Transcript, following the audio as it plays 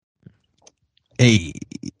Hey,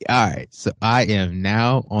 all right. So I am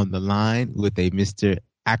now on the line with a Mr.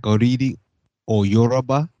 Akoridi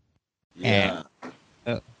Oyoroba and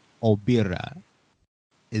Yeah, uh, Obira.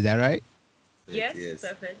 Is that right? perfect. Yes, Yes.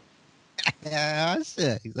 perfect. Yeah,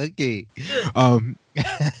 shucks. Okay. Good. Um,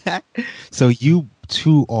 so you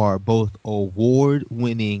two are both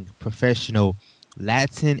award-winning professional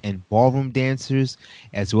Latin and ballroom dancers,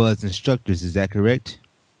 as well as instructors. Is that correct?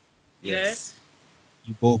 Yes. Yes.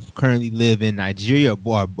 You both currently live in Nigeria,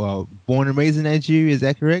 born and raised in Nigeria. Is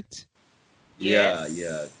that correct? Yeah, yeah,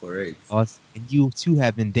 Yes. correct. Awesome. And you two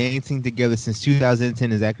have been dancing together since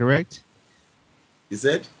 2010. Is that correct? You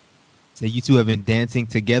said? So you two have been dancing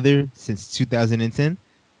together since 2010.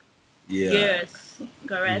 Yeah. Yes.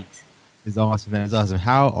 Correct. Is awesome. That's awesome.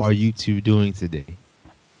 How are you two doing today?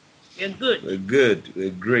 You're good. We're good. We're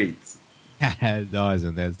great. That's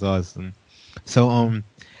awesome. That's awesome. So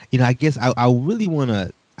I guess I really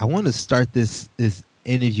wanna start this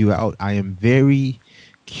interview out. I am very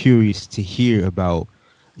curious to hear about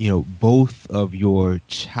both of your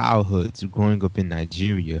childhoods growing up in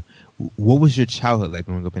Nigeria. What was your childhood like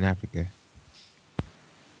growing up in Africa?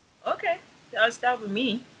 Okay. I'll start with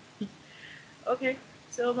me. Okay.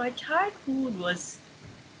 So my childhood was,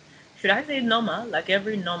 should I say normal, like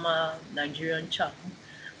every normal Nigerian child.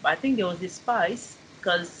 But I think there was a spice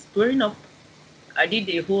because growing up, I did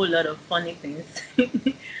a whole lot of funny things.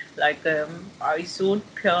 Like I sold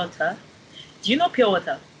pure water. Do you know pure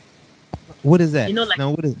water? What is that? You know, like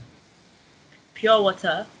No, what is pure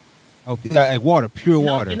water. Oh, like water, pure You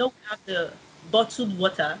know, water. we have the bottled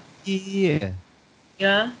water. Yeah.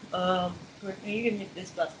 Yeah. Can you give me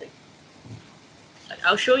this plastic?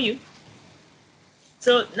 I'll show you.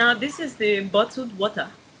 So now this is the bottled water.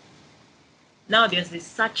 Now there's the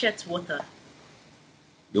sachet water.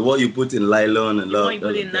 The one you put in nylon and The one you all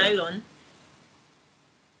put of in that. nylon.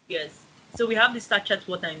 Yes. So we have the sachet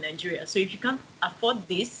water in Nigeria. So if you can't afford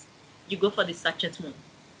this, you go for the sachet one.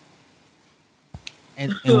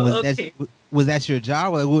 And Okay. was that your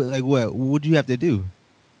job? Like what? What did you have to do?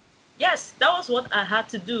 Yes, that was what I had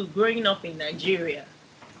to do growing up in Nigeria.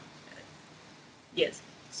 Yes.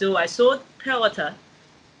 So I sold pure water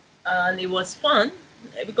and it was fun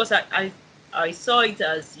because I saw it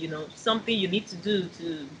as, something you need to do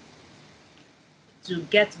to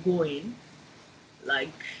get going. Like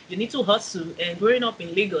you need to hustle, and growing up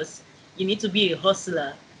in Lagos, you need to be a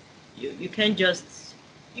hustler. You can't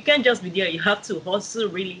just be there. You have to hustle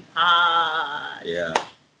really hard. Yeah.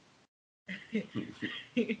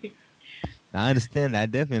 I understand that. I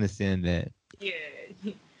definitely understand that. Yeah.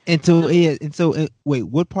 And so, So yeah, and so, wait,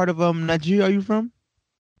 what part of Nigeria are you from?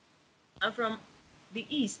 I'm from the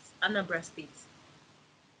East, Anambra State.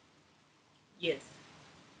 Yes,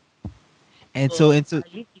 And so, but and so,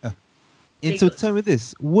 I live in uh, and so, tell Lagos. me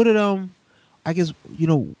this: what did I guess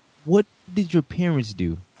what did your parents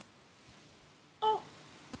do? Oh,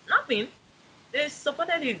 nothing. They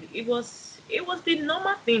supported it. It was the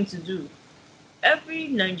normal thing to do. Every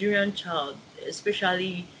Nigerian child,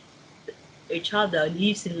 especially a child that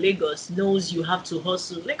lives in Lagos, knows you have to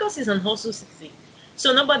hustle. Lagos is an hustle city.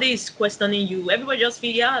 So nobody is questioning you. Everybody just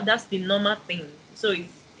feel, yeah, that's the normal thing. So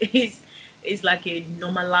it's like a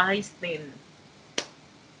normalized thing.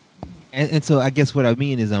 And so, I guess what I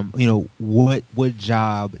mean is, what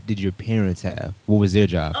job did your parents have? What was their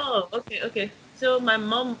job? Oh, okay, okay. So my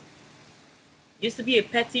mom used to be a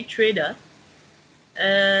petty trader,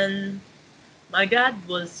 and my dad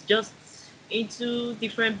was just into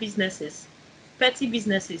different businesses, petty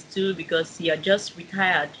businesses too, because he had just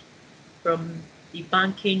retired from the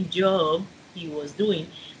banking job he was doing.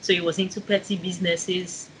 So he was into petty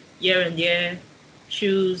businesses here and there,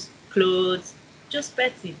 shoes, clothes, just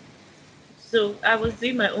petty. So I was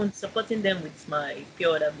doing my own, supporting them with my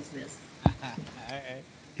pure water business. Alright.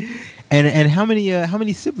 And how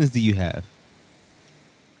many siblings do you have?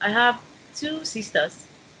 I have two sisters,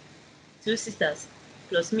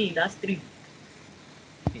 plus me, that's three.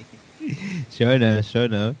 Sure enough, sure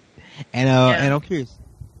enough. And Yeah. I'm curious.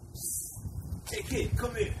 Hey kid,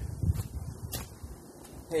 come here.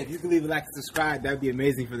 Hey, if you could leave a like and subscribe, that'd be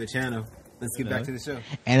amazing for the channel. Let's get back to the show.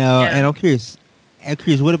 And Yeah. I'm curious. I'm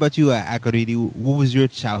curious. What about you, Akaridi? What was your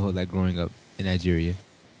childhood like growing up in Nigeria?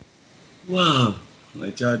 Wow. My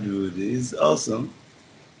childhood is awesome.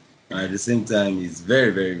 And at the same time, it's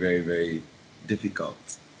very, very, very, very difficult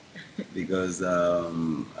because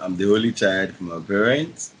I'm the only child from my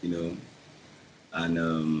parents, and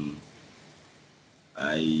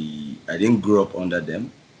I didn't grow up under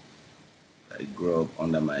them. I grew up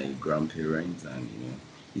under my grandparents, and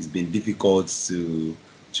it's been difficult to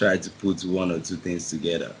try to put one or two things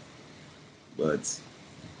together. But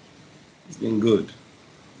It's been good.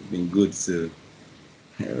 It's been good. So,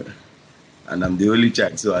 and I'm the only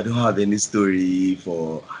child, so I don't have any story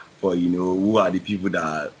for who are the people that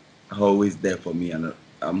are always there for me, and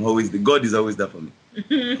I'm always the God is always there for me.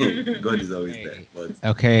 God is always there, but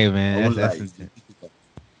Okay, I man. won't lie, That's it's been intense. difficult.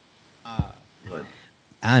 Uh, But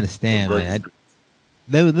I understand, God man. is great.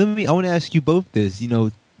 Let me. I want to ask you both this.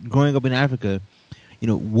 Growing up in Africa,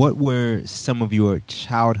 what were some of your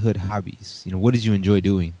childhood hobbies? What did you enjoy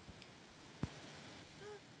doing?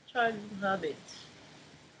 Childhood habit.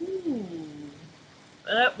 Ooh.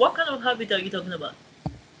 What kind of habit are you talking about?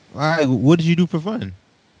 All right. What did you do for fun?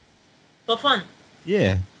 For fun?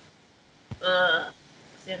 Yeah.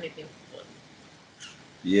 Say anything for fun.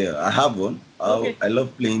 Yeah, I have one. Okay. I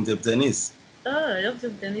love playing table tennis. I love to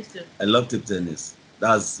tennis too. I love table tennis.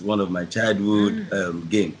 That's one of my childhood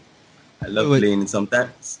game. I love Wait. playing it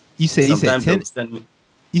sometimes. You said Sometimes they will tennis. send me.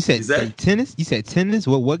 You said Is that tennis. You said tennis.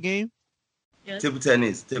 What game? Yes. table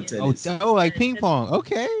tennis? Table Yeah. Oh, tennis. like ping pong.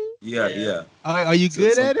 Okay. Yeah, Yeah. yeah. Are you So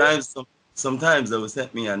good at it? sometimes they will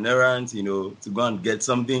send me an errand, to go and get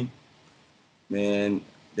something. Then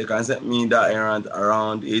they can send me that errand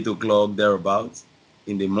around 8 o'clock thereabouts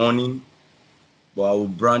in the morning. But I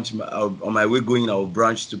will on my way going. I will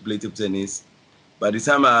branch to play table tennis. By the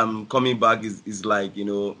time I'm coming back, is like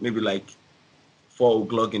maybe like 4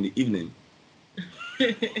 o'clock in the evening.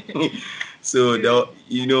 So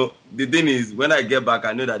the thing is, when I get back,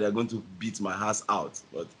 I know that they're going to beat my ass out,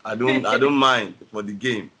 but I don't mind for the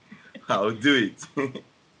game. I'll do it.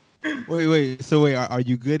 Wait. So wait, are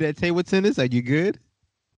you good at table tennis? Are you good?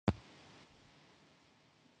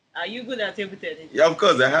 Are you good at table tennis? Yeah, of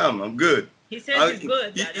course I am. I'm good. He says he's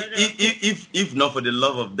good. I don't know. If not for the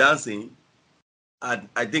love of dancing,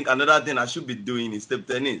 I think another thing I should be doing is table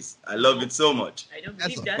tennis. I love it so much. I don't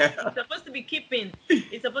believe that. He's supposed to be keeping.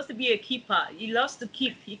 He's supposed to be a keeper. He loves to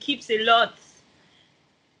keep. He keeps a lot.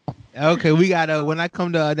 Okay, we got when I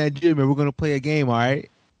come to Nigeria, we're gonna play a game. All right.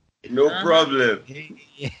 No problem.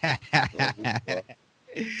 Yeah.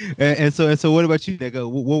 and so, what about you, Nigga?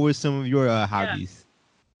 What were some of your hobbies?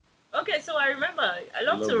 Okay, so I remember I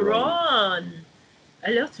love to running. run.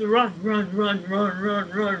 I love to run.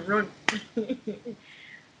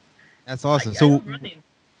 That's awesome. I So, love running.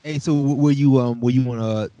 hey, so were you on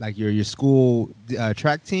like your school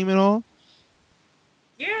track team and all?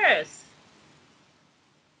 Yes,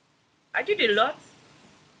 I did a lot.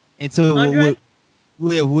 And so, 100?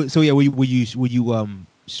 were you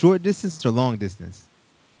short distance or long distance?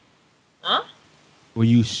 Huh? Were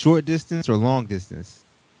you short distance or long distance?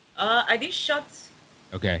 I did short,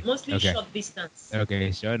 Okay. mostly Okay. short distance.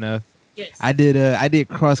 Okay, sure enough. Yes. I did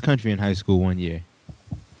cross country in high school one year.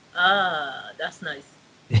 That's nice.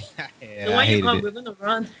 Yeah, So I when you hated come, it. we're gonna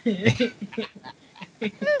run.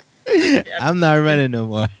 I'm not running no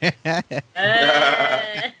more.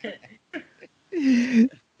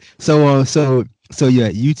 So yeah,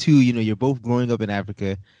 you two, you're both growing up in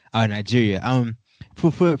Africa, Nigeria.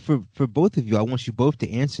 For both of you, I want you both to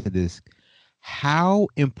answer this. How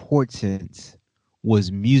important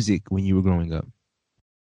was music when you were growing up?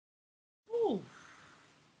 Ooh,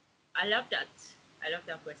 I love that. I love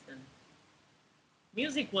that question.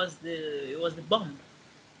 Music was the bomb.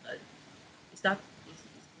 Uh, is that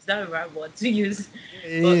is that the right word to use?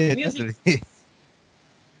 But Yeah, music. definitely.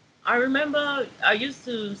 I remember I used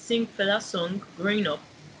to sing Fela song growing up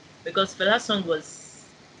because Fela song was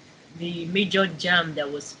the major jam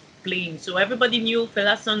that was playing. So everybody knew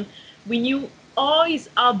Fela song. We knew all his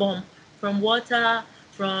album from Water,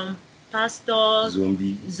 from Pastor,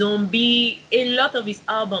 Zombie, a lot of his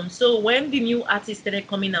albums. So when the new artists started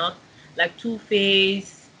coming out, like Two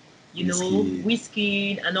Face,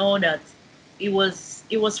 Whiskey and all that, it was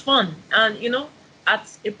fun. And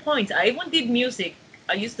at a point, I even did music.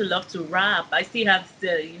 I used to love to rap. I still have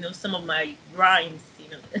some of my rhymes.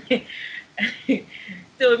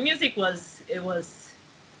 So music was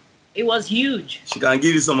huge. She can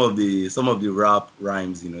give you some of the rap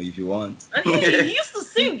rhymes, if you want. And he used to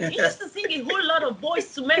sing. He used to sing a whole lot of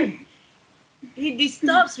Boys to Men. He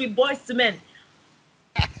disturbs with Boys to Men.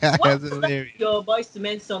 What's your Boys to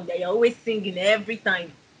Men song that you're always singing every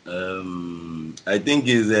time? I think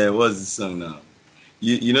is what's the song now?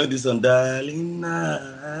 You know this song, Darling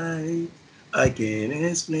Night, I can't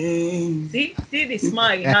explain. See the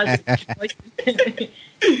smile he has.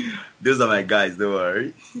 Those are my guys, don't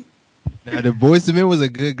worry. Now, the Boyz II Men was a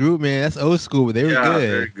good group, man. That's old school, but they were good.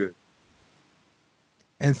 Very good.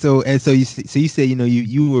 And so you say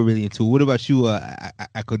you were really into it. What about you,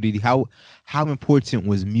 Akodidi? How important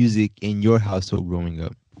was music in your household growing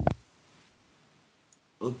up?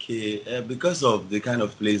 Okay, because of the kind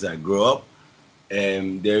of place I grew up,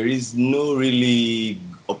 there is no really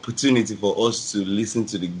opportunity for us to listen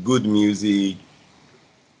to the good music.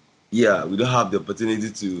 Yeah, we don't have the opportunity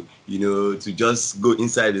to, to just go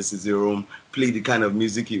inside the sitting room, play the kind of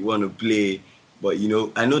music you want to play. But,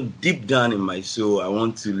 I know deep down in my soul, I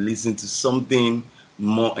want to listen to something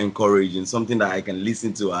more encouraging, something that I can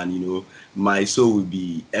listen to and, my soul will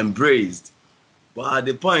be embraced. But at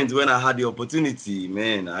the point when I had the opportunity,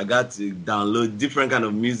 man, I got to download different kind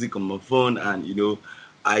of music on my phone and,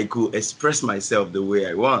 I could express myself the way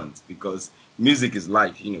I want because music is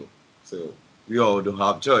life. So we all don't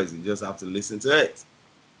have choice. You just have to listen to it.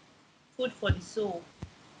 Food for the soul.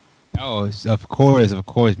 Oh, of course,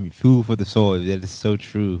 food for the soul. That is so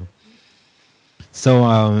true.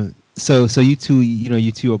 So you two,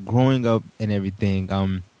 you two are growing up and everything.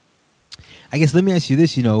 I guess let me ask you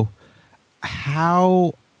this.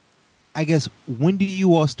 How, I guess, when do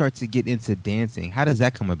you all start to get into dancing? How does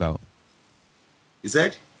that come about? You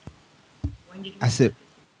said? When did I said,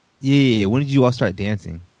 yeah. When did you all start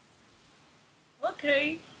dancing?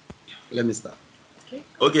 Okay. Let me start. Okay.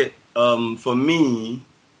 Okay. For me,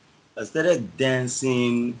 I started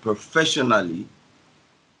dancing professionally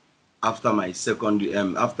after my secondary.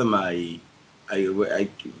 After my, I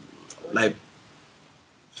like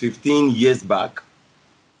 15 years back.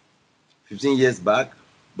 15 years back,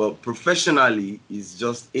 but professionally is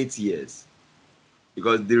just 8 years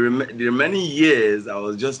because the remaining years I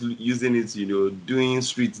was just using it, doing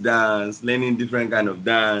street dance, learning different kind of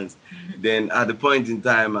dance. Then at the point in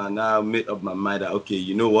time, I now made up my mind that okay,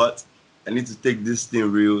 you know what, I need to take this thing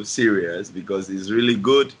real serious because it's really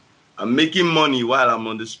good. I'm making money while I'm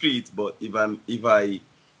on the street, but if I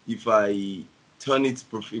turn it,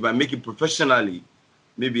 if I make it professionally,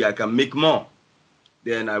 maybe I can make more.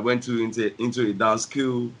 Then I went into a dance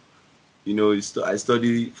school. I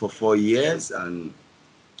studied for 4 years, and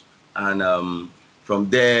from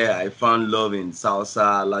there I found love in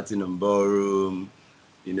salsa, Latin and ballroom.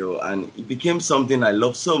 And it became something I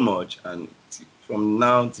love so much. And from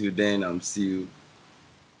now till then, I'm still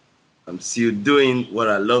doing what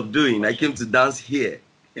I love doing. I came to dance here,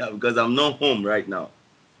 yeah, because I'm not home right now.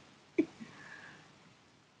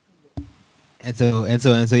 And so,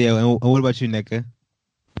 yeah. And what about you, Neka?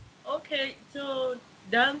 Okay. So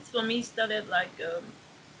dance for me started like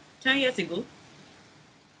 10 years ago,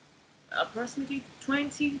 approximately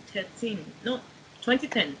 2013. No,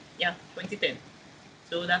 2010. Yeah, 2010.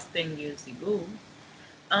 So that's 10 years ago.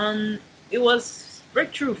 Um, it was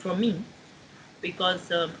breakthrough for me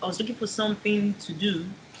because I was looking for something to do,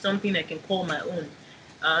 something I can call my own.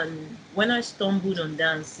 And when I stumbled on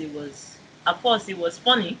dance, it was, at first, it was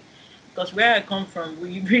funny because where I come from,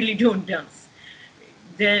 we really don't dance.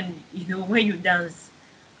 Then, when you dance,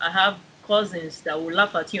 I have cousins that will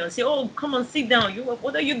laugh at you and say, "Oh, come on, sit down.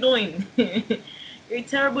 What are you doing? You're a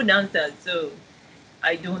terrible dancer." So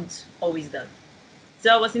I don't always dance.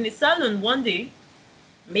 So I was in the salon one day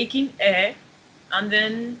making hair. And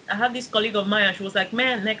then I had this colleague of mine, and she was like,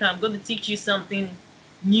 "Man, Neka, I'm going to teach you something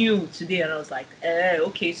new today." And I was like,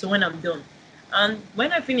 okay, so when I'm done. And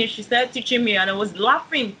when I finished, she started teaching me, and I was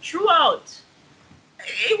laughing throughout.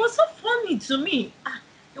 It was so funny to me.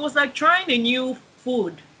 It was like trying a new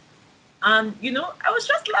food. And, I was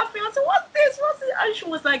just laughing. I said, "What's this? What's this?" And she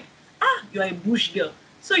was like, "You're a bush girl.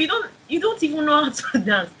 So you don't even know how to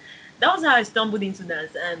dance." That was how I stumbled into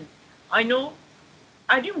dance. And I know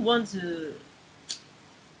I didn't want to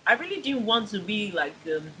I really didn't want to be like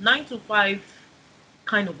 9 to 5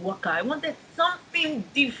 kind of worker. I wanted something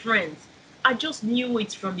different. I just knew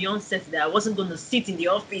it from the onset that I wasn't going to sit in the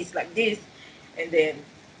office like this and then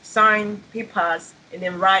sign papers and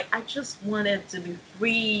then write. I just wanted to be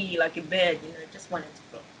free like a bird, I just wanted to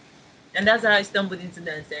flow. And that's how I stumbled into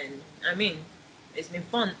dance. And I mean, it's been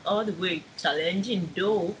fun all the way, challenging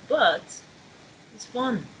though, but it's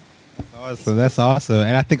fun. Awesome. That's awesome.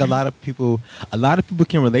 And I think a lot of people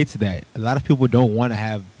can relate to that. A lot of people don't want to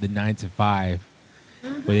have the 9 to 5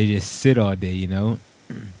 where Hmm. they just sit all day.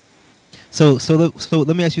 So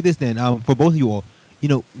let me ask you this then. For both of you all,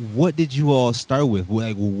 what did you all start with?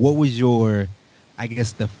 Like, what was your, I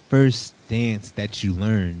guess, the first dance that you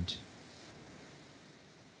learned?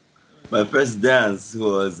 My first dance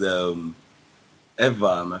was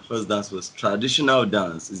ever. My first dance was traditional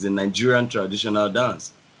dance. It's a Nigerian traditional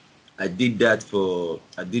dance. I did that for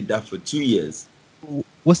 2 years.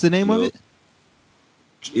 What's the name You of know, it?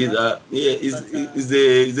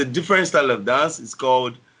 it's a different style of dance. It's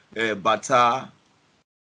called bata,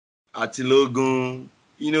 atilogun.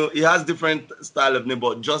 It has different style of name,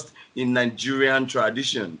 but just in Nigerian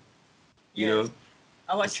tradition. You Yes. know,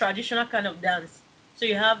 Our it's traditional kind of dance. So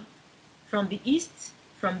you have from the east,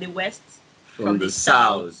 from the west, from the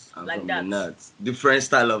south and like from that. the north. Different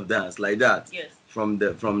style of dance like that. Yes. From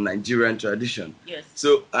Nigerian tradition. Yes.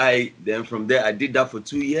 So then from there I did that for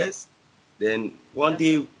 2 years. Then one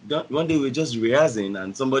day we were just rehearsing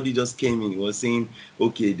and somebody just came in. He was saying,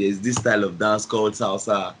 okay, there's this style of dance called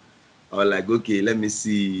salsa. I was like, okay, let me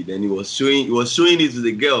see. Then he was showing it to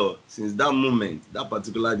the girl. Since that moment, that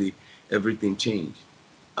particular day, everything changed.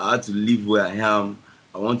 I had to leave where I am.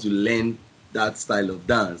 I want to learn that style of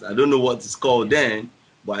dance. I don't know what it's called then,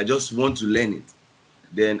 but I just want to learn it.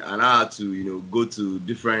 Then and I had to, go to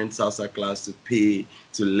different salsa class to pay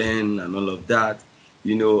to learn and all of that.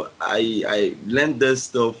 I learned this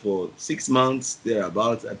stuff for 6 months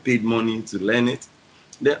thereabouts. I paid money to learn it.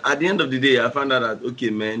 Then at the end of the day, I found out that okay,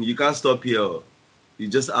 man, you can't stop here. You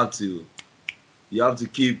just have to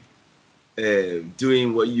keep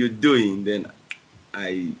doing what you're doing. Then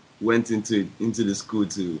I went into the school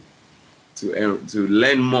to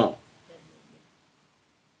learn more.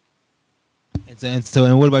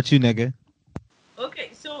 And what about you, nigga? Okay,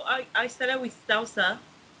 so I started with salsa.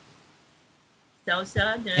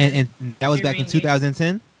 Then And that was back in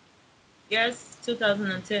 2010. Yes,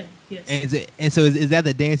 2010. Yes. And so is that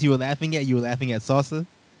the dance you were laughing at? You were laughing at salsa?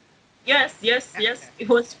 Yes. It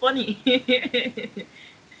was funny.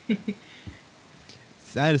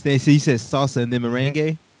 So I understand. So you said salsa and then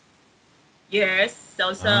merengue? Yes,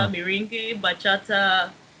 salsa, merengue, bachata.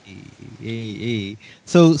 Hey.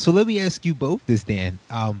 So let me ask you both this then.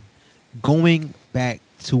 Going back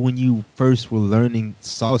to when you first were learning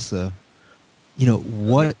salsa,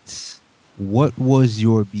 what was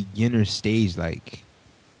your beginner stage like?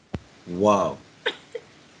 Wow.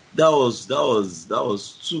 that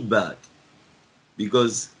was too bad.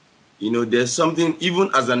 Because there's something, even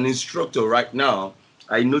as an instructor right now,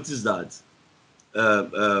 I noticed that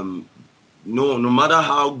no matter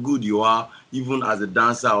how good you are, even as a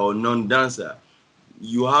dancer or non-dancer,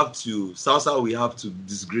 salsa, we have to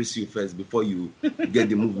disgrace you first before you get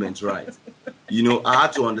the movement right. I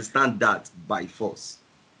had to understand that by force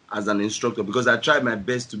as an instructor, because I tried my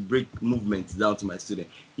best to break movements down to my student.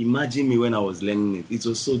 Imagine me when I was learning it. It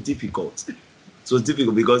was so difficult. It was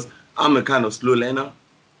difficult because I'm a kind of slow learner.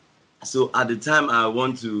 So at the time I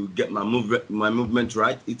want to get my movement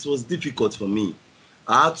right, it was difficult for me.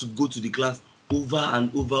 I had to go to the class over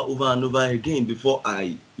and over again before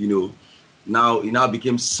I, now it now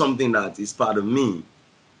became something that is part of me.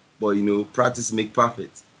 But practice make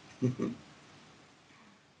perfect.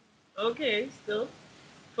 Okay, so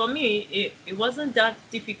for me, it wasn't that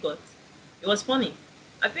difficult. It was funny.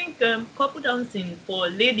 I think couple dancing for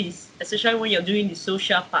ladies, especially when you're doing the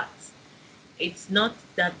social part, it's not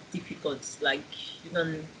that difficult. Like you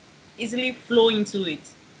can easily flow into it.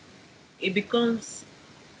 It becomes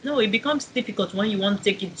difficult when you want to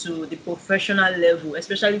take it to the professional level,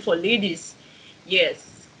 especially for ladies.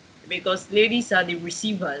 Yes, because ladies are the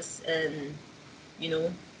receivers, and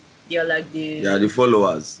they are like they are the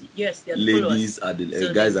followers. Yes, they are the ladies followers. Are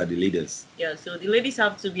the guys are the leaders. Yeah, so the ladies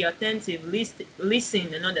have to be attentive,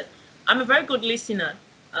 listen, and all that. I'm a very good listener.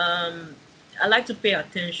 I like to pay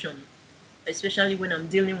attention, especially when I'm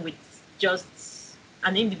dealing with just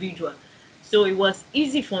an individual. So it was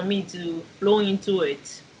easy for me to flow into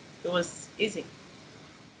it. It was easy.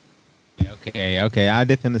 Okay, I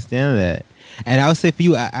definitely understand that. And I would say for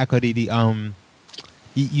you, Akodidi,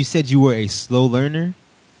 you said you were a slow learner,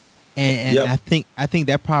 and Yep. I think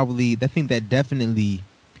that definitely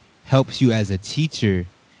helps you as a teacher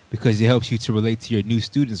because it helps you to relate to your new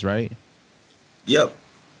students, right? Yep.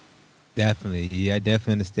 Definitely, yeah, I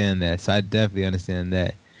definitely understand that. So I definitely understand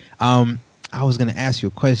that. I was gonna ask you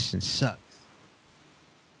a question. Shucks.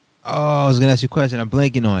 Oh, I was gonna ask you a question. I'm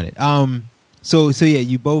blanking on it. So yeah,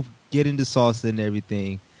 you both get into salsa and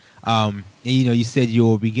everything. And you said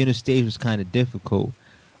your beginner stage was kind of difficult.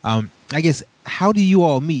 I guess how do you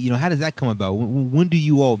all meet? How does that come about? When do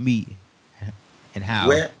you all meet, and how?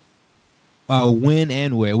 Where? When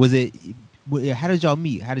and where was it? How did y'all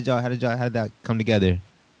meet? How did that come together?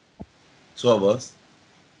 Two of us.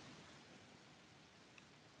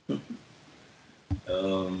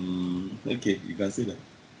 Okay, you can see that.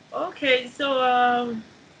 Okay, so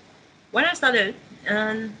when I started,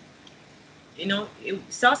 and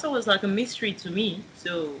salsa was like a mystery to me,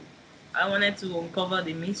 so I wanted to uncover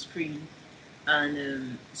the mystery,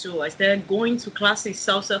 and so I started going to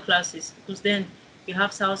salsa classes, because then you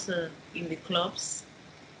have salsa in the clubs,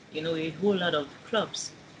 a whole lot of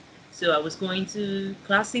clubs. So I was going to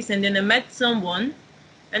classes, and then I met someone,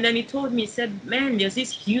 and then he told me, he said, "Man, there's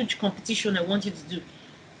this huge competition I want you to do."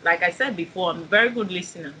 Like I said before, I'm a very good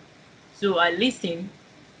listener. So I listened,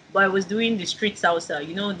 but I was doing the street salsa,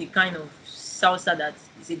 the kind of salsa that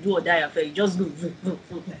is a do or die affair. You just go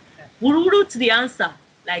wuru to the answer,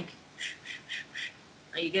 like,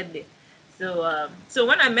 and you get there. So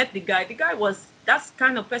when I met the guy was that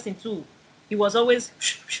kind of person too. He was always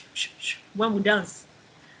when we dance.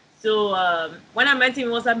 So when I met him,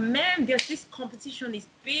 he was like, man, there's this competition. It's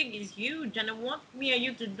big, it's huge, and I want me and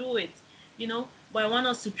you to do it, but I want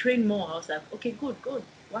us to train more. I was like, okay, good,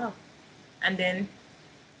 wow. And then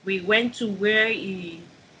we went to where he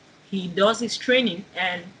does his training,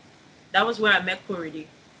 and that was where I met Korede.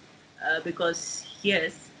 Because,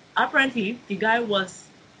 yes, apparently the guy was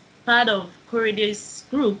part of Korede's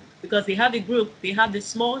group, because they have the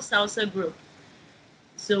small salsa group.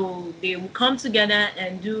 So they will come together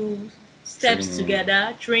and do steps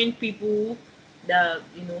together, train people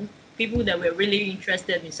people that were really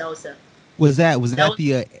interested in salsa. Was that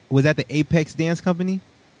the Apex Dance Company?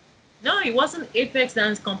 No, it wasn't Apex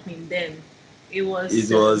Dance Company then. It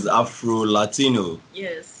was Afro Latino.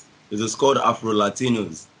 Yes. It was called Afro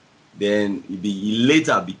Latinos. Then it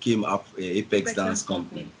later became Apex Dance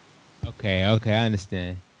Company. Okay, I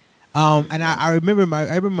understand. And I remember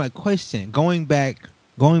my question going back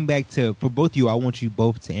to, for both of you. I want you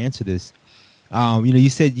both to answer this. You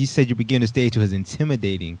said your beginner stage was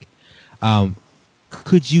intimidating.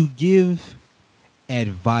 Could you give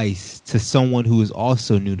advice to someone who is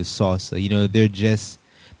also new to salsa?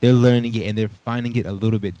 They're learning it and they're finding it a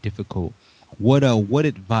little bit difficult. What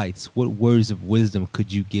advice, what words of wisdom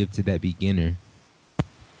could you give to that beginner?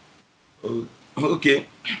 Okay.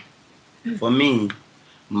 For me,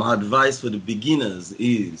 my advice for the beginners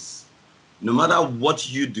is, no matter what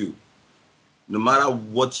you do, no matter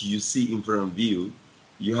what you see in front of you,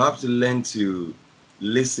 you have to learn to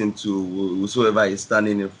listen to whosoever is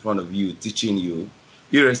standing in front of you, teaching you,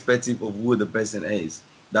 irrespective of who the person is.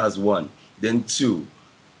 That's one. Then two,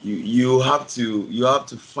 you have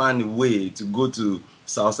to find a way to go to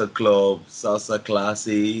salsa clubs, salsa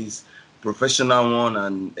classes, professional one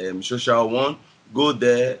and social one. Go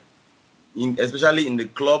there, especially in the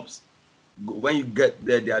clubs. When you get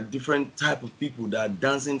there are different type of people that are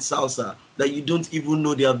dancing salsa that you don't even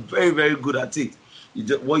know they are very, very good at it.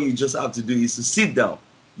 What you just have to do is to sit down,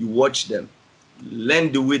 you watch them,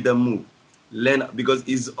 learn the way they move, because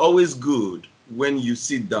it's always good when you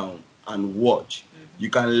sit down and watch. You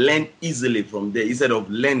can learn easily from there instead of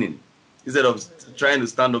trying to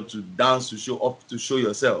stand up to dance to show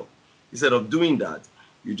yourself. Instead of doing that,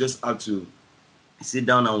 you just have to sit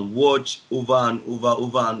down and watch over and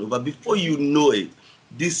over. Before you know it,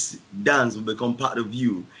 this dance will become part of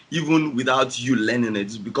you, even without you learning it.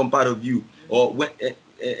 It's become part of you. Or when,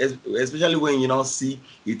 especially when you now see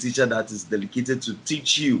a teacher that is dedicated to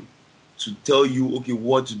teach you, to tell you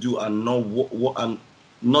what to do and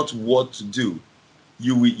not what to do.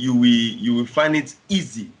 You will find it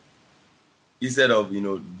easy instead of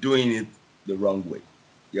doing it the wrong way.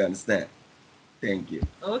 You understand? Thank you.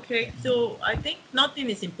 Okay, so I think nothing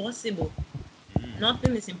is impossible.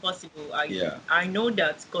 Nothing is impossible. I know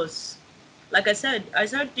that because, like I said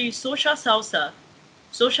the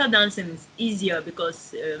social dancing is easier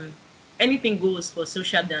because anything goes for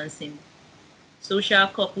social dancing, social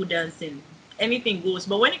couple dancing, anything goes.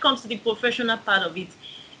 But when it comes to the professional part of it,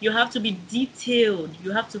 you have to be detailed.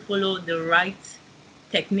 You have to follow the right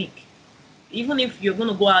technique. Even if you're going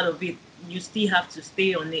to go out of it, you still have to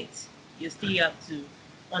stay on it. You still have to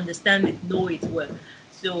understand it, know it well.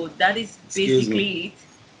 So that is basically it.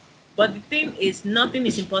 But the thing is, nothing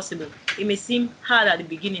is impossible. It may seem hard at the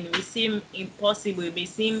beginning. It may seem impossible. It may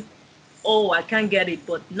seem, oh, I can't get it.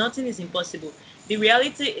 But nothing is impossible. The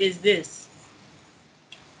reality is this.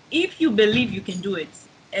 If you believe you can do it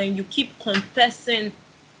and you keep confessing,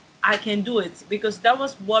 I can do it, because that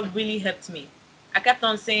was what really helped me. I kept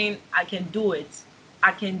on saying, I can do it.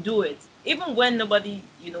 I can do it. Even when nobody,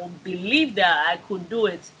 believed that I could do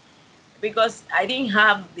it, because I didn't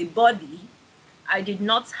have the body, I did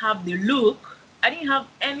not have the look, I didn't have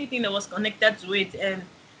anything that was connected to it, and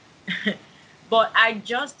but I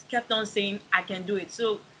just kept on saying I can do it.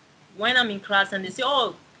 So when I'm in class and they say,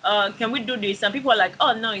 "Oh, can we do this?" and people are like,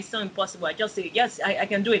 "Oh no, it's so impossible," I just say, "Yes, I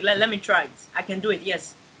can do it. Let me try it. I can do it.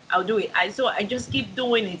 Yes, I'll do it." So I just keep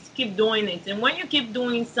doing it, and when you keep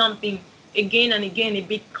doing something again and again, it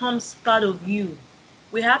becomes part of you.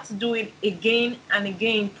 We have to do it again and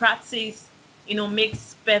again. Practice,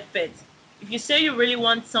 makes perfect. If you say you really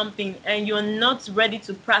want something and you're not ready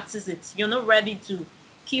to practice it, you're not ready to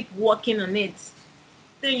keep working on it,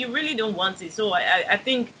 then you really don't want it. So I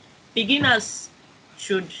think beginners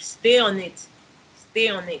should stay on it. Stay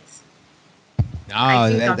on it.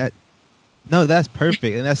 No, that's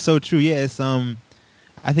perfect, and that's so true. Yeah, it's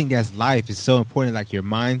I think that's life. It's so important, like your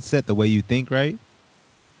mindset, the way you think, right?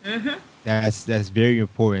 Mm-hmm. That's very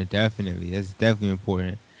important. Definitely, that's definitely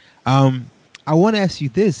important. Um, I want to ask you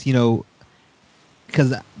this,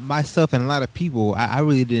 because myself and a lot of people, I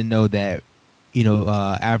really didn't know that,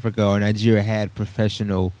 Africa or Nigeria had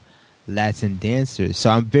professional Latin dancers. So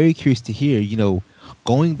I'm very curious to hear,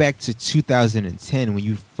 going back to 2010 when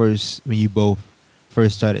you both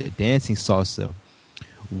first started dancing salsa,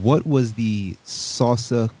 what was the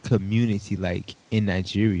salsa community like in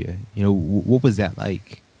Nigeria? What was that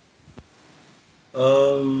like?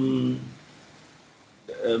 Um,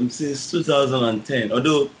 since 2010.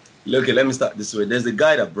 Although, okay, let me start this way. There's a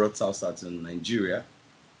guy that brought salsa to Nigeria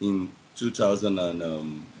in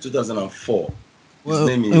 2004. His Well,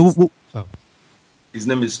 name is oh, his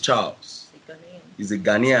name is Charles. He's a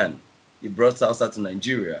Ghanaian. He brought salsa to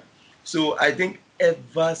Nigeria. So I think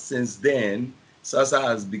ever since then, salsa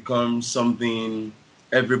has become something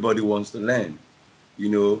everybody wants to learn.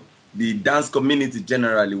 The dance community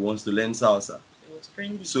generally wants to learn salsa. It was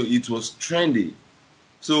trendy. So it was trendy.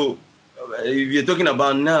 So if you're talking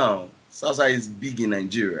about now, salsa is big in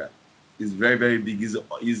Nigeria. It's very, very big.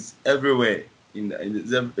 It's everywhere.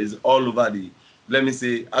 It's all over let me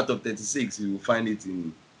say, out of 36, you will find it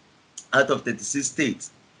out of 36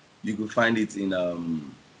 states, you could find it in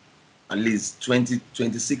at least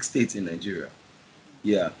 26 states in Nigeria.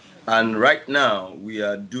 Yeah. And right now, we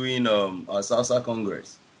are doing our Salsa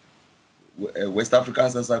Congress. West African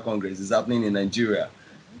Salsa Congress is happening in Nigeria.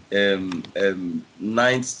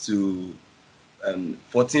 9th to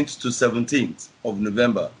 14th to 17th of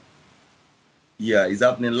November. Yeah, it's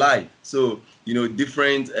happening live. So,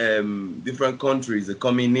 different countries are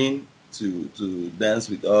coming in to dance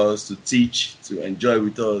with us, to teach, to enjoy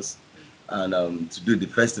with us, and to do the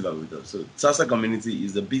festival with us. So salsa community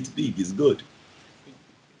is a bit big. It's good.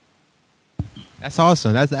 that's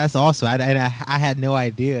awesome. That's awesome. I had no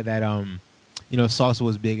idea that salsa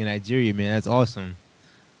was big in Nigeria, man. That's awesome.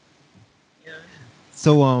 Yeah.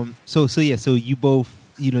 So you both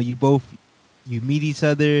you meet each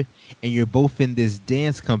other and you're both in this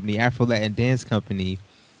dance company, Afro Latin dance company.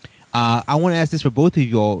 I want to ask this for both of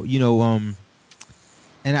y'all.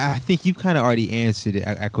 And I think you kind of already answered it,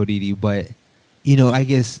 Akodidi, but I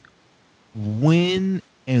guess when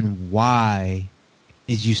and why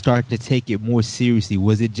did you start to take it more seriously?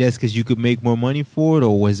 Was it just because you could make more money for it,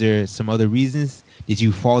 or was there some other reasons? Did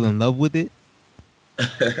you fall in love with it?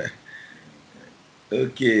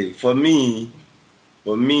 Okay, for me,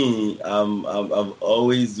 I've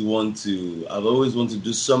always want to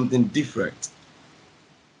do something different.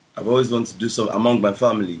 I've always wanted to do some among my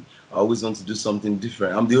family. I always want to do something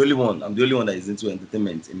different. I'm the only one. I'm the only one that is into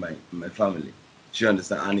entertainment in my family. Do you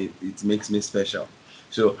understand? And it makes me special.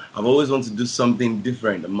 So I've always wanted to do something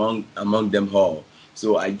different among them all.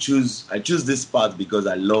 So I choose this path because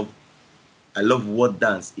I love what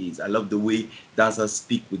dance is. I love the way dancers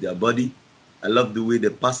speak with their body. I love the way they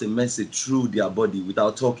pass a message through their body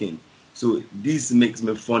without talking. So this makes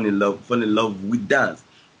me fall in love with dance.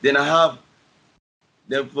 Then I have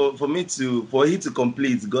then for he to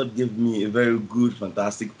complete, God gave me a very good,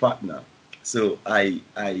 fantastic partner. So I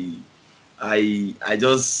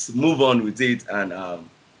just move on with it, and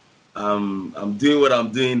I'm doing what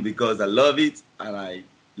I'm doing because I love it, and I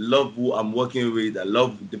love who I'm working with. I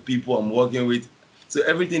love the people I'm working with. So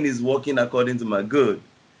everything is working according to my good,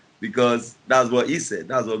 because that's what He said.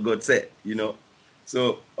 That's what God said.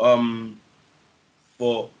 So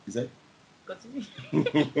for is that.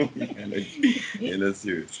 You're not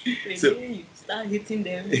serious. So you start hitting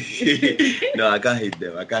them. No, I can't hit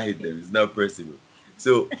them. It's not possible.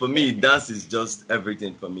 So for me, dance is just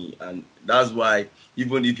everything for me, and that's why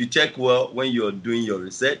even if you check well when you're doing your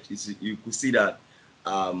research, you could see that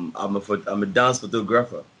I'm a dance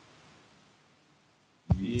photographer.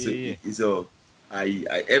 Yeah. So I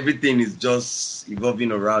everything is just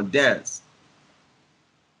evolving around dance.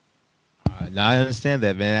 No, I understand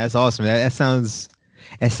that, man. That's awesome. That sounds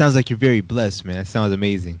like you're very blessed, man. That sounds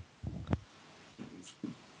amazing.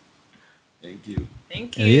 Thank you.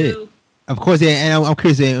 Thank Yeah. you. Of course, yeah. And I'm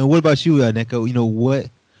curious. And what about you, Neko?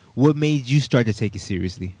 What made you start to take it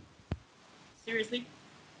seriously? Seriously,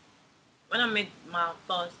 when I made my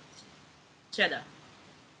first cheddar,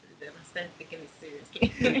 then I started taking it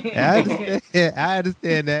seriously. I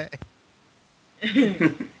understand that.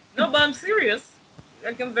 No, but I'm serious.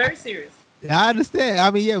 Like, I'm very serious. I understand. I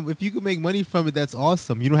mean, yeah, if you can make money from it, that's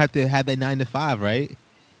awesome. You don't have to have that 9 to 5, right?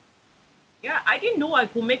 Yeah, I didn't know I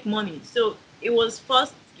could make money. So it was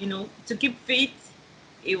first, to keep fit.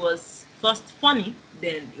 It was first funny,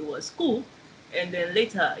 then it was cool, and then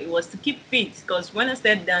later it was to keep fit. Because when I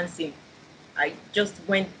started dancing, I just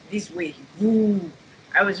went this way. Woo.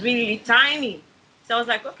 I was really tiny. So I was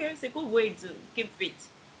like, okay, it's a good way to keep fit.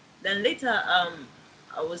 Then later,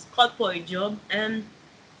 I was called for a job and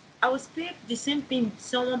I was paid the same thing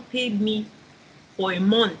someone paid me for a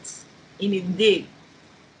month in a day.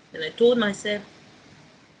 And I told myself,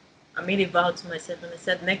 I made a vow to myself and I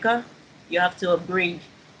said, Neka, you have to upgrade.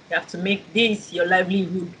 You have to make this your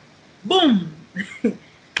livelihood. Boom!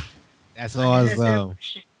 That's And then I started awesome.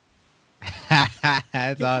 pushing.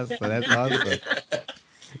 That's awesome. That's awesome.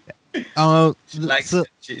 Um, so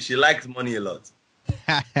She likes money a lot.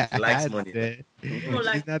 She likes money a lot. she's Who don't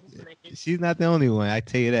like not people like this? she's not the only one. I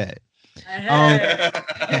tell you that. Um,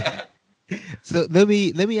 Uh-huh. so let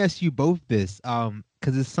me ask you both this,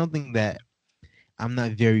 because it's something that I'm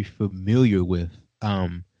not very familiar with.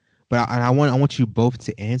 But I want you both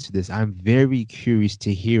to answer this. I'm very curious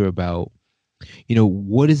to hear about,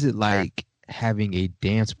 what is it like having a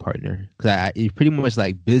dance partner? Because it's pretty much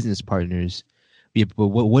like business partners. Yeah, but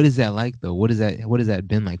what is that like though? What has that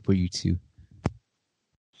been like for you two?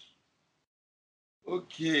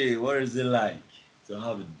 Okay, what is it like to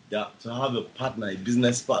have a partner, a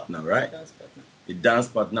business partner, right? Dance partner. A dance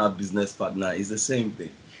partner, business partner is the same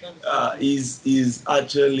thing. Dance Is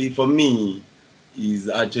actually for me is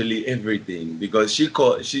actually everything because she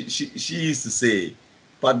used to say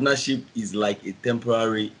partnership is like a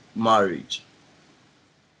temporary marriage.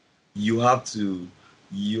 You have to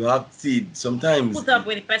see sometimes Put up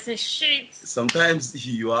with the person's shit. sometimes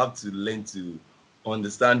you have to learn to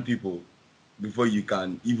understand people before you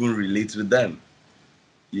can even relate with them.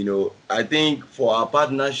 I think for our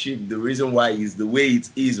partnership, the reason why is the way it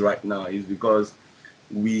is right now is because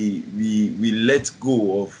we let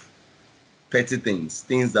go of petty things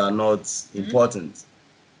that are not important.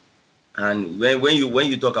 And when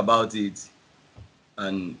you talk about it,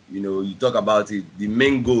 and you talk about it, the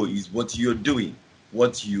main goal is what you're doing,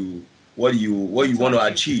 what you want to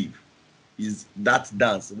achieve is that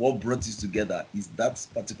dance. What brought you together is that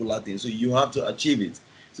particular thing. So you have to achieve it.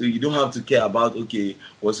 So you don't have to care about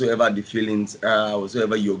whatsoever the feelings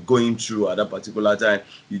whatsoever you're going through at that particular time.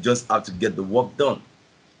 You just have to get the work done.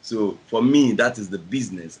 So for me, that is the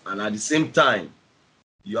business. And at the same time,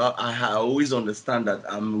 I always understand that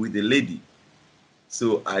I'm with a lady.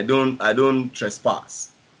 So I don't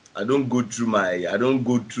trespass. I don't go to where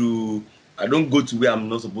I'm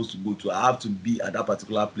not supposed to go to. I have to be at that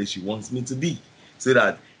particular place she wants me to be so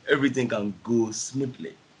that everything can go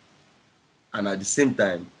smoothly. And at the same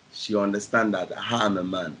time, she understands that I am a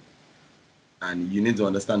man and you need to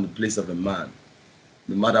understand the place of a man.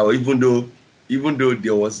 No matter what, even though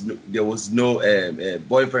there was no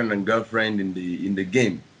boyfriend and girlfriend in the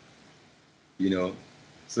game, you know.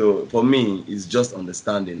 So for me, it's just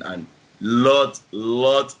understanding and lot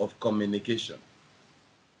of communication.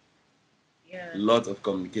 Yeah. Lot of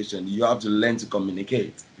communication. You have to learn to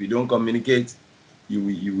communicate. If you don't communicate,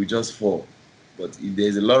 you will just fall. But if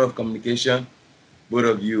there's a lot of communication, both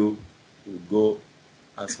of you will go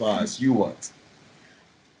as far as you want.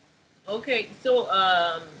 Okay, so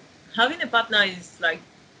having a partner is like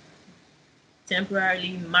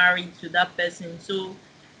temporarily married to that person. So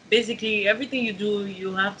basically, everything you do,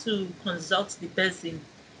 you have to consult the person.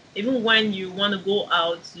 Even when you want to go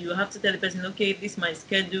out, you have to tell the person, okay, this is my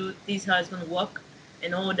schedule, this is how it's going to work,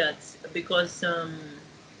 and all that, because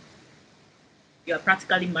you are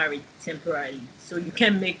practically married temporarily. So you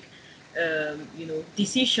can't make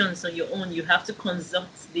decisions on your own. You have to consult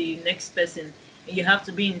the next person, and you have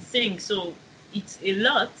to be in sync. So it's a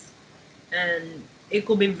lot, and it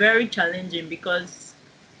could be very challenging because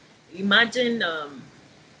imagine a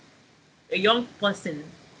young person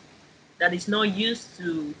that is not used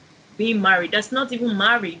to being married, that's not even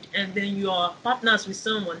married, and then you are partners with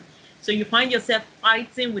someone. So you find yourself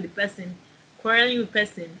fighting with the person, quarreling with the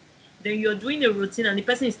person. Then you're doing a routine, and the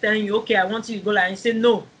person is telling you, okay, I want you to go like, and you say,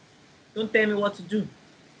 no, don't tell me what to do.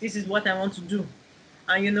 This is what I want to do.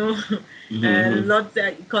 And and lots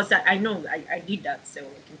because I know I did that, so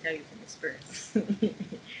I can tell you from experience.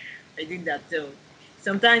 I did that. So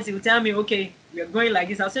sometimes he will tell me, okay, we are going like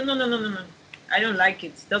this. I'll say, no, no, no, no, no. I don't like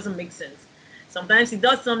it. It doesn't make sense. Sometimes he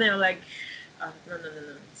does something, I'm like, no, no, no,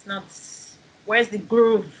 no. It's not. Where's the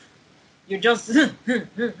groove? You just.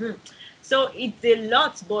 So it's a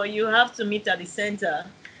lot, but you have to meet at the center.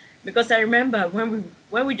 Because I remember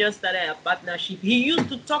when we just started our partnership, he used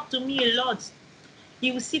to talk to me a lot.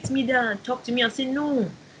 He would sit me down and talk to me and say, no,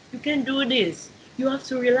 you can't do this. You have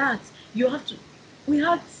to relax. You have to. We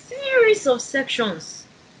had series of sections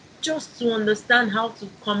just to understand how to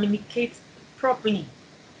communicate properly.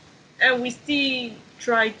 And we still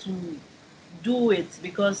try to do it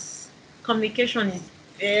because communication is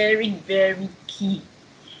very, very key.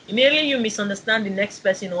 Immediately you misunderstand the next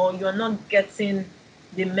person or you're not getting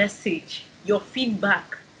the message, your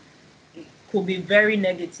feedback could be very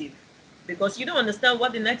negative because you don't understand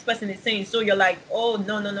what the next person is saying. So you're like, oh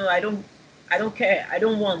no, I don't care, I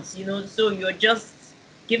don't want, so you're just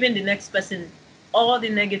giving the next person all the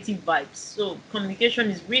negative vibes. So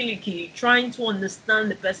communication is really key, trying to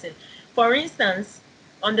understand the person. For instance,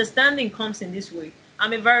 understanding comes in this way.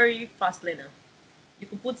 I'm a very fast learner. You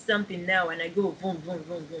could put something now and I go boom, boom,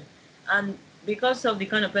 boom, boom. And because of the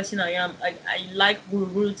kind of person I am, I like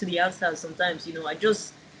rule to the answer sometimes, I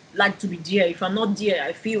just like to be there. If I'm not there,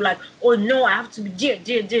 I feel like, oh no, I have to be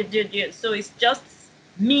there. So it's just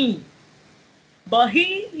me. But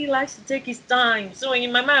he likes to take his time. So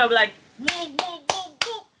in my mind, I'm like, move.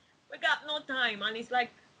 We got no time. And it's like,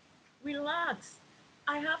 relax.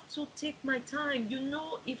 I have to take my time.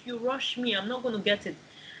 If you rush me, I'm not going to get it.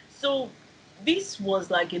 So this was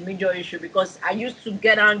like a major issue because I used to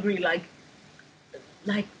get angry, like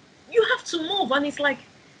you have to move. And it's like,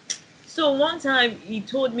 so one time he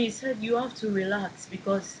told me, he said, you have to relax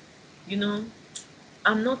because,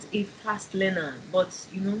 I'm not a fast learner, but,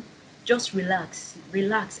 just relax.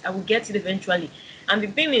 I will get it eventually. And the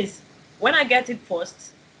thing is, when I get it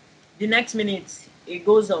first, the next minute it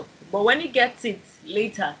goes up. But when he gets it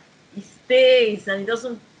later, he stays and he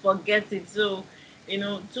doesn't forget it. So,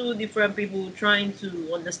 two different people trying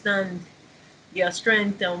to understand their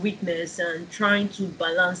strength and weakness and trying to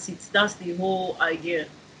balance it. That's the whole idea.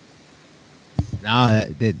 No, I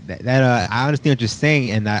understand what you're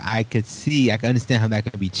saying, and I can understand how that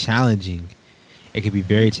could be challenging. It could be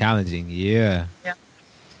very challenging. Yeah. Yeah.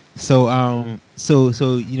 So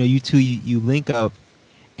you two you link up,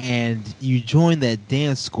 and you join that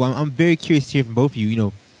dance school. I'm very curious to hear from both of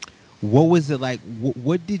you. What was it like?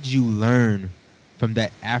 What did you learn from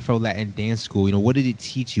that Afro Latin dance school? What did it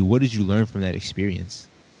teach you? What did you learn from that experience?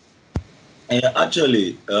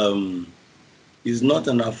 Actually, it's not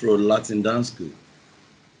an Afro Latin dance school.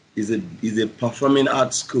 It's a performing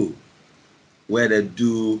arts school where they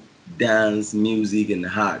do dance, music, and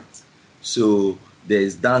art. So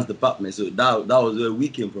there's dance department. So that was where we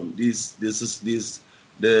came from. The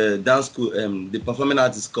dance school. The performing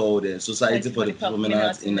arts is called Society for the Performing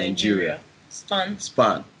Arts in Nigeria.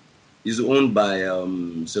 SPAN. It's owned by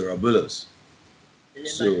Sarah Bullos.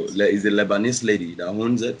 So it's a Lebanese lady that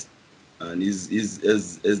owns it, and is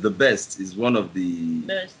the best. Is one of the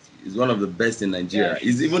best. Is one of the best in Nigeria. Yeah,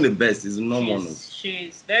 is even the best. Is not one of.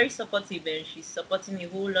 She's very supportive, and she's supporting a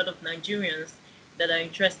whole lot of Nigerians that are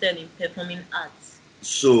interested in performing arts.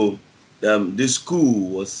 So the school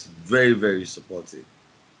was very, very supportive,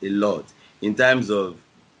 a lot in terms of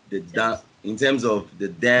the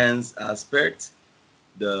dance aspect,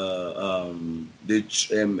 the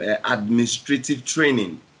administrative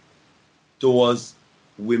training towards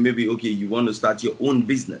where maybe you want to start your own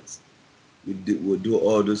business. We'll do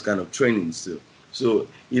all those kind of trainings too. So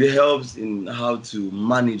it helps in how to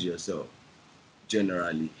manage yourself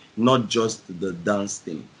generally, not just the dance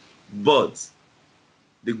thing. But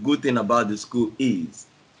the good thing about the school is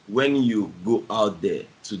when you go out there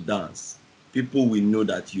to dance, people will know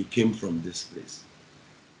that you came from this place.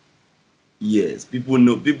 Yes, people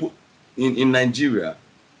know. People in Nigeria,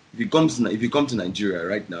 if you come to Nigeria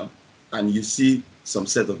right now and you see some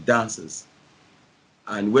set of dancers,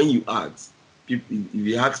 and when you ask people, if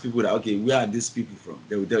you ask people that, okay, where are these people from?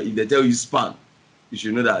 They will tell. If they tell you SPAN, you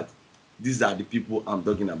should know that these are the people I'm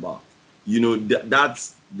talking about.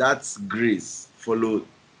 That's grace follow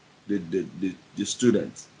the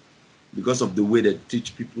students because of the way they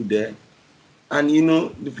teach people there. And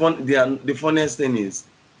the funniest thing is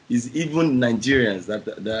even Nigerians that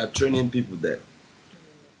are training people there.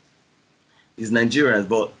 It's Nigerians,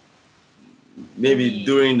 but maybe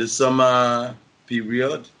during the summer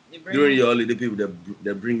period, during the holiday period,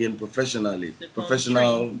 they bring in professional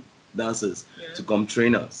dancers to come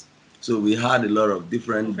train us. So we had a lot of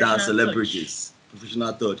different dance celebrities,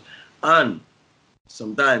 professional touch, and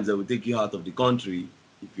sometimes they will take you out of the country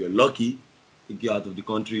if you're lucky. Take you out of the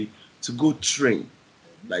country to go train,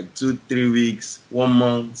 like 2-3 weeks, 1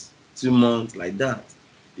 month, 2 months, like that.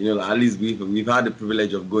 At least we've had the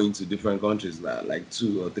privilege of going to different countries, like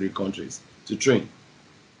 2 or 3 countries to train.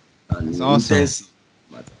 And that's awesome.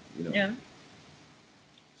 Matter, Yeah.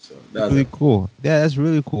 So that's really cool. Yeah, that's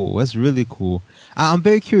really cool. That's really cool. I'm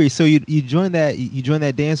very curious. So you joined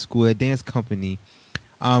that dance school, that dance company.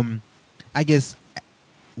 I guess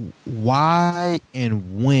why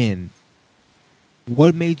and when?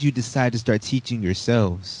 What made you decide to start teaching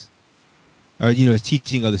yourselves, or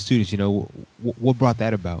teaching other students? What brought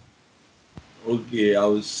that about? Okay, I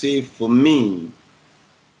would say for me,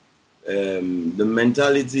 the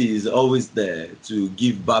mentality is always there to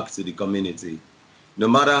give back to the community. No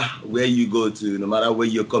matter where you go to, no matter where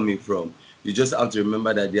you're coming from, you just have to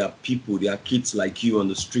remember that there are people, there are kids like you on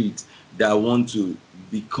the street that want to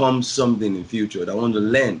become something in future, that want to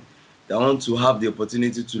learn, that want to have the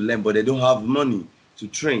opportunity to learn, but they don't have money to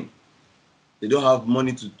train. They don't have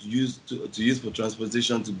money to use for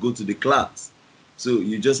transportation to go to the class. So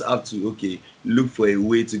you just have to look for a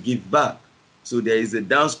way to give back. So there is a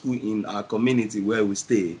dance school in our community where we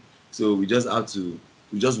stay. So we just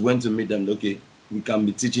went to meet them. We can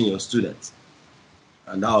be teaching your students,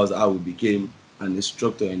 and that was how we became an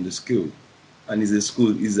instructor in the school. And it's a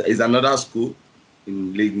school, is another school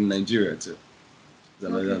in Nigeria too. It's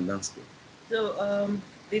another dance school. So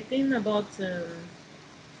the thing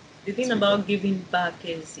about giving back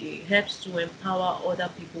is it helps to empower other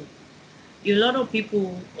people. A lot of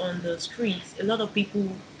people on the streets, a lot of people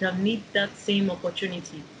that need that same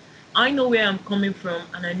opportunity. I know where I'm coming from,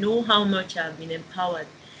 and I know how much I've been empowered.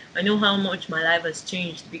 I know how much my life has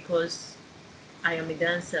changed because I am a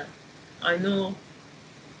dancer. I know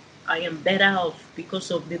I am better off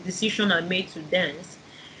because of the decision I made to dance.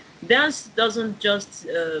 Dance doesn't just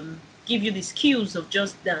give you the skills of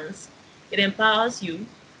just dance, it empowers you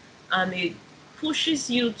and it pushes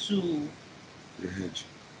you to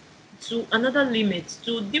another limit,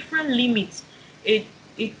 to different limits. It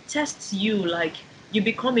tests you, like you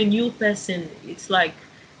become a new person. It's like,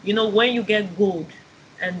 when you get gold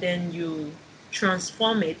and then you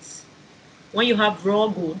transform it, when you have raw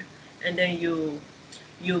gold and then you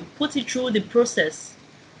put it through the process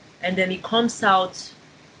and then it comes out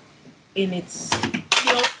in its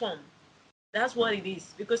pure form. That's what it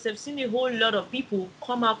is. Because I've seen a whole lot of people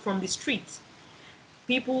come out from the streets,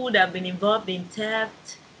 people that have been involved in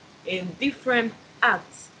theft, in different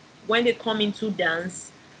acts, when they come into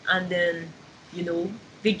dance, and then,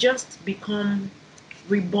 they just become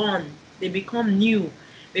reborn. They become new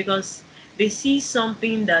because they see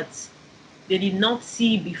something that they did not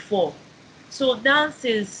see before. So dance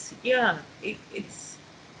is,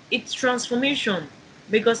 it's transformation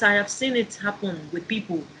because I have seen it happen with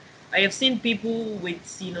people. I have seen people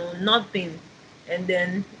with nothing, and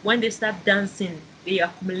then when they start dancing, they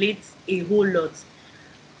accumulate a whole lot.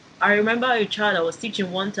 I remember a child I was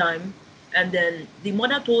teaching one time, and then the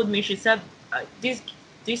mother told me, she said,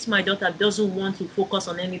 this my daughter doesn't want to focus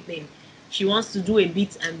on anything. She wants to do a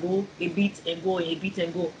beat and go, a beat and go, a beat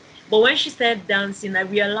and go. But when she started dancing, I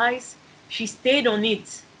realized she stayed on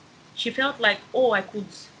it. She felt like, oh, I could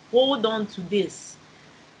hold on to this.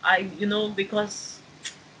 Because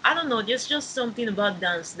I don't know, there's just something about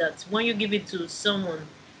dance that when you give it to someone,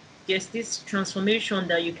 there's this transformation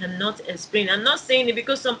that you cannot explain. I'm not saying it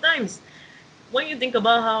because sometimes when you think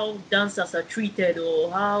about how dancers are treated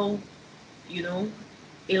or how, you know,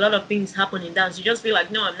 a lot of things happen in dance, you just feel like,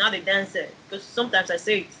 no, I'm not a dancer. Because sometimes I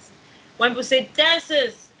say, when people say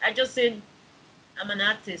dancers, I just say, I'm an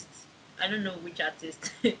artist. I don't know which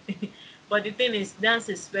artist. But the thing is, dance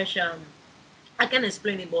is special. I can't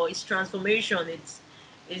explain it, but it's transformation.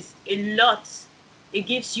 It's a lot. It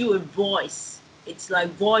gives you a voice. It's like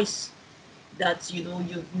voice that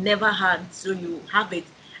you've never had, so you have it,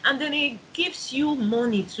 and then it gives you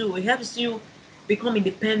money too. It helps you become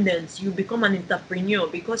independent. You become an entrepreneur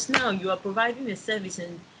because now you are providing a service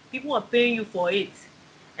and people are paying you for it.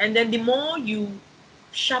 And then the more you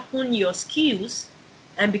sharpen your skills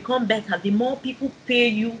and become better, the more people pay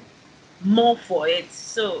you more for it.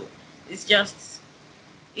 So it's just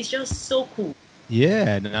so cool.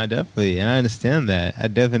 Yeah, no, definitely, and I understand that. I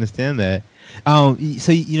definitely understand that.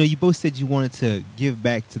 So you both said you wanted to give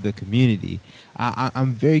back to the community.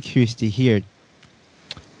 I'm very curious to hear.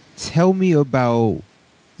 Tell me about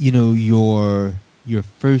your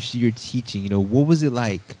first year teaching. What was it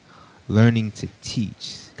like learning to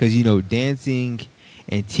teach? Because dancing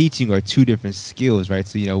and teaching are two different skills, right?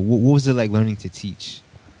 So what was it like learning to teach?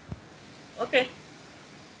 Okay.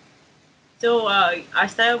 So I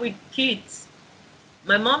started with kids.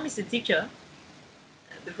 My mom is a teacher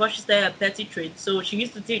before she started a petty trade, so she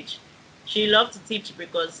used to teach. She loved to teach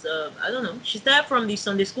because I don't know. She started from the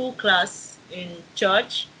Sunday school class in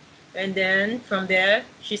church, and then from there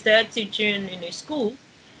she started teaching in a school.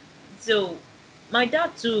 So my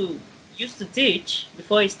dad too used to teach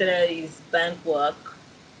before he started his bank work.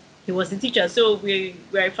 He was a teacher, so we're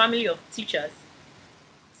a family of teachers.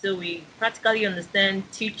 So we practically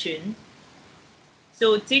understand teaching.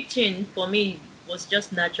 So teaching for me was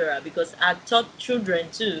just natural because I taught children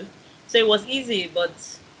too. So it was easy, but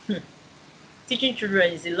teaching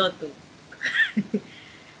children is a lot though.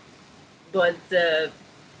 But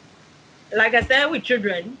like I said with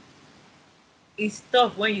children, it's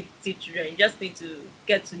tough when you teach children. You just need to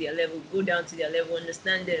get to their level, go down to their level,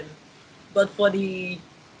 understand them. But for the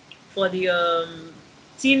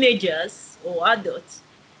teenagers or adults,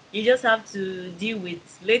 you just have to deal with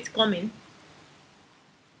late coming.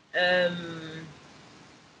 Um,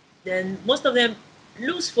 then most of them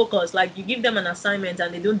lose focus. Like you give them an assignment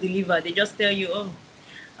and they don't deliver. They just tell you,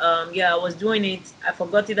 "Oh, yeah, I was doing it. I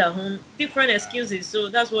forgot it at home." Different excuses. So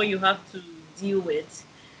that's what you have to deal with.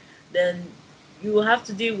 Then you will have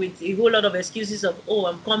to deal with a whole lot of excuses of, "Oh,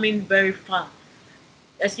 I'm coming very far."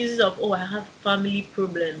 Excuses of, "Oh, I have family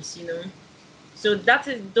problems. So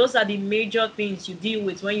those are the major things you deal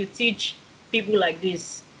with when you teach people like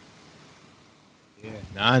this. Yeah,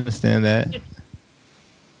 I understand that.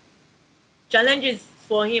 Challenges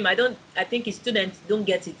for him, I think his students don't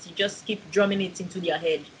get it. You just keep drumming it into their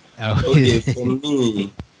head. Oh, Okay,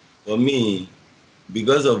 for me,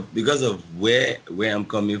 because of where I'm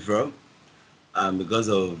coming from, and because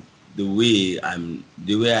of the way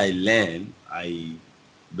I learn, I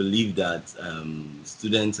believe that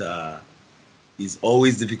students are it's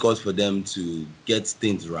always difficult for them to get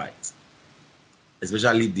things right,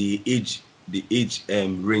 especially the age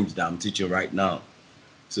range that I'm teaching right now.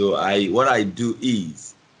 So what I do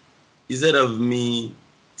is, instead of me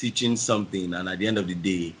teaching something and at the end of the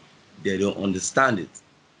day they don't understand it,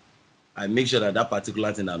 I make sure that that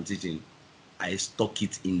particular thing I'm teaching, I stock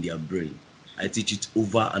it in their brain. I teach it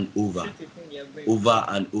over and over, Shoot it in their brain. over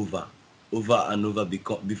and over, over and over,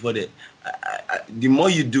 before the more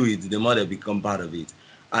you do it, the more they become part of it.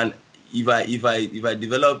 And if I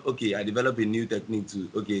develop a new technique to,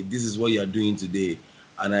 okay, this is what you are doing today,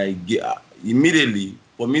 and I get immediately,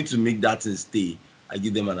 for me to make that thing stay, I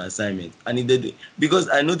give them an assignment. And if because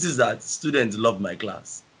I notice that students love my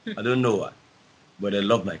class. I don't know why, but they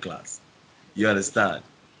love my class. You understand?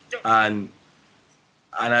 And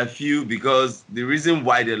I feel, because the reason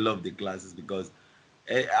why they love the class is because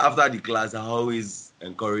after the class, I always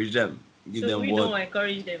encourage them, give So them we what don't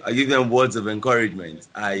encourage them. I give them words of encouragement.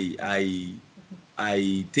 I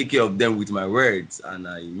take care of them with my words, and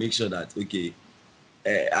I make sure that, okay,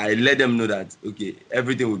 I let them know that, okay,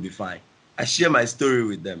 everything will be fine. I share my story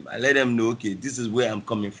with them. I let them know, okay, this is where I'm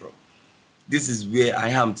coming from. This is where I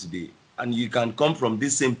am today, and you can come from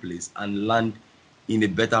this same place and land in a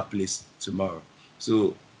better place tomorrow.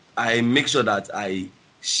 So I make sure that I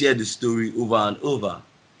share the story over and over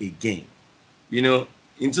again. You know,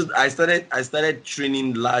 I started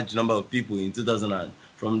training large number of people in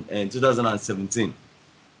 2017.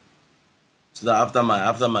 So that after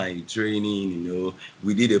my training,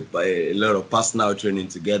 we did a lot of personal training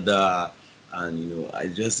together, and I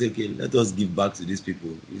just say, okay, let us give back to these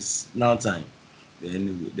people. It's now time.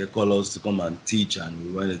 Then they call us to come and teach, and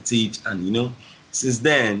we want to teach, and since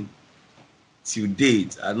then till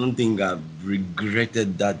date, I don't think I've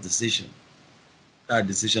regretted that decision. That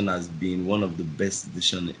decision has been one of the best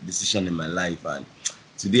decision in my life. And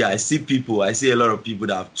today I see a lot of people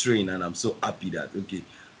that I've trained, and I'm so happy that, okay,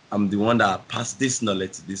 I'm the one that passed this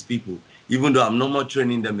knowledge to these people. Even though I'm no more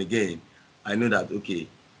training them again, I know that, okay,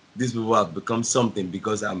 these people have become something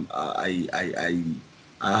because I'm opportune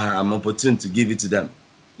to give it to them,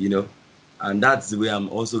 and that's the way I'm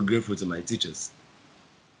also grateful to my teachers.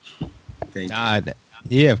 Thank you.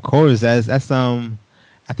 yeah, of course. That's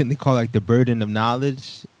I think they call like the burden of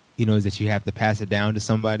knowledge. Is that you have to pass it down to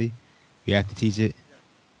somebody. You have to teach it.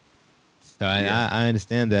 So Yeah. I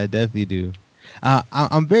understand that. I definitely do.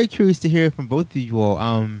 I'm very curious to hear from both of you all.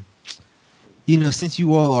 Since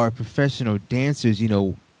you all are professional dancers,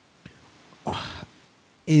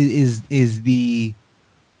 is the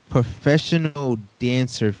professional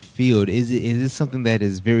dancer field, is it something that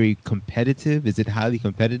is very competitive? Is it highly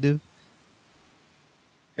competitive?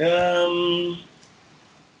 Um,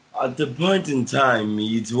 at the point in time,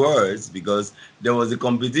 it was, because there was a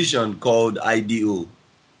competition called IDO,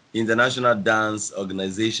 International Dance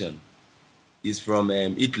Organization. It's from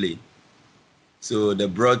Italy. So they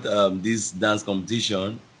brought this dance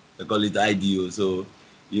competition. They call it IDO. So,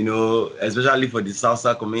 especially for the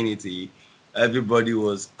salsa community, everybody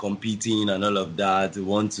was competing and all of that. They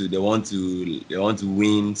want to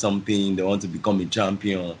win something. They want to become a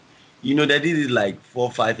champion. They did it like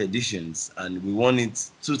 4 5 editions, and we won it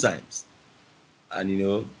 2 times.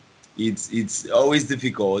 And it's always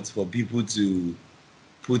difficult for people to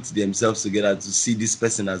put themselves together to see this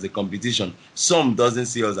person as a competition. Some doesn't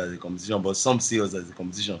see us as a competition, but some see us as a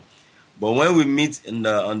competition. But when we meet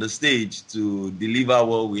on the stage to deliver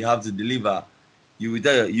what we have to deliver, you will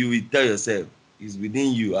tell yourself, it's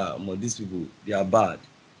within you. These people, they are bad.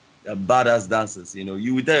 They are badass dancers.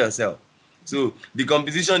 You will tell yourself. So the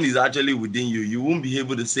competition is actually within you. You won't be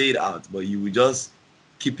able to say it out, but you will just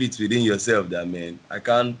keep it within yourself that, man, I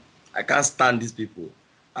can't stand these people.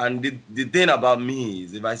 And the thing about me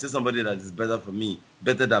is, if I see somebody that is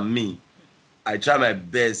better than me, I try my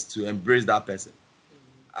best to embrace that person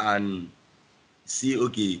and see,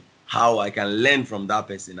 okay, how I can learn from that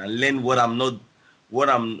person and learn what I'm not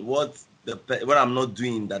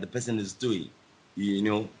doing that the person is doing, you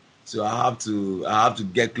know. So I have to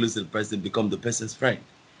get close to the person, become the person's friend,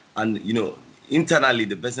 and internally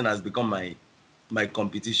the person has become my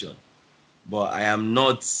competition. But I am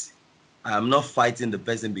not fighting the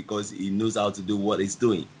person because he knows how to do what he's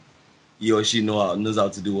doing. He or she knows how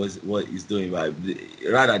to do what he's doing. But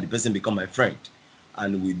rather, the person become my friend,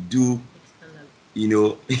 and we do,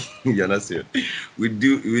 you're not serious. We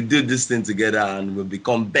do this thing together, and we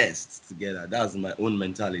become best together. That's my own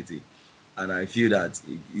mentality, and I feel that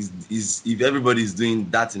if everybody is doing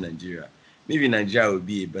that in Nigeria, maybe Nigeria will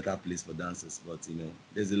be a better place for dancers. But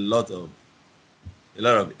there's a lot of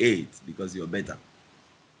hate because you're better.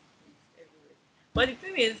 But the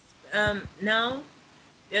thing is, now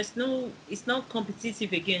it's not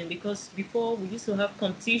competitive again, because before we used to have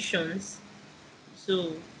competitions.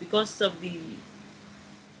 So because of the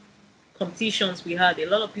competitions we had, a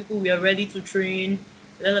lot of people were ready to train,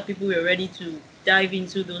 a lot of people were ready to dive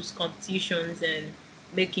into those competitions and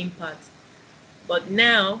make impact. But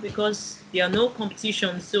now, because there are no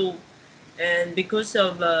competitions, and because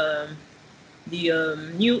of the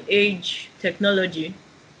new age technology,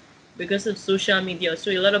 because of social media,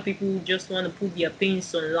 so a lot of people just want to put their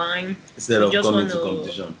pains online instead of just coming want to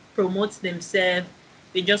competition, promote themselves.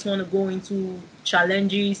 They just want to go into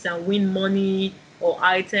challenges and win money or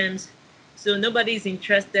items. So nobody's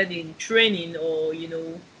interested in training, or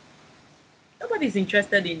nobody's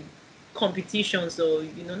interested in competitions, or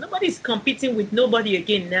nobody's competing with nobody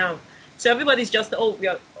again now. So everybody's just, we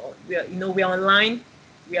are online,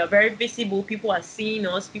 we are very visible, people are seeing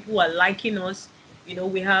us, people are liking us.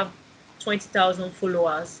 We have 20,000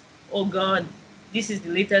 followers. Oh God, this is the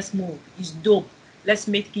latest move. It's dope. Let's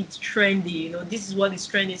make it trendy. This is what is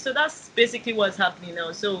trending. So that's basically what's happening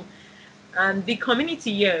now. So, and the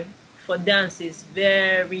community here for dance is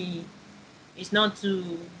it's not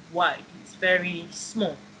too wide. It's very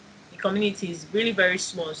small. The community is really very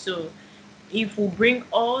small. So if we bring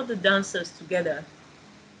all the dancers together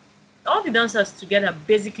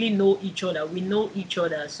basically know each other. We know each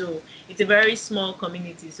other. So it's a very small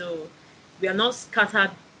community. So we are not scattered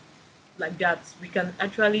like that. You can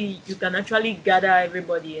actually gather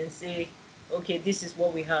everybody and say, okay, this is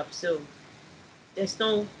what we have. So there's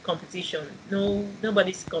no competition.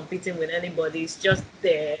 Nobody's competing with anybody. It's just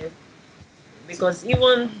there. Because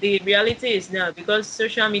even the reality is now, because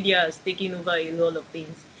social media has taken over a lot of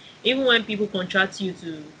things. Even when people contract you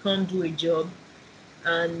to come do a job,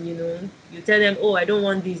 and you tell them, oh, I don't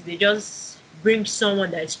want this, they just bring someone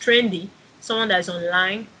that is trendy, someone that is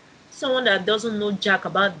online, someone that doesn't know jack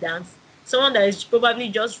about dance, someone that is probably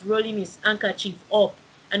just rolling his handkerchief up,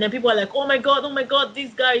 and then people are like, oh my god,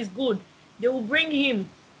 this guy is good. They will bring him,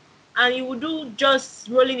 and he will do just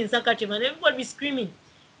rolling his handkerchief, and everybody be screaming.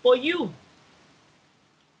 For you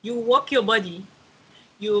work your body,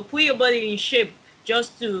 you put your body in shape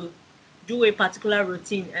just to do a particular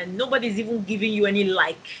routine, and nobody's even giving you any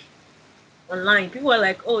like online. People are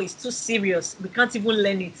like, oh, it's too serious, we can't even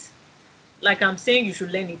learn it. Like I'm saying you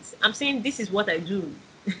should learn it. I'm saying this is what I do.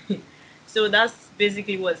 So that's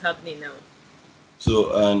basically what's happening now.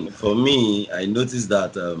 So, and for me, I noticed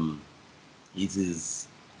that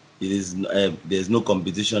there's no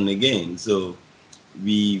competition again. So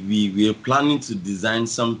we are planning to design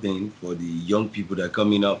something for the young people that are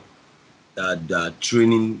coming up, that are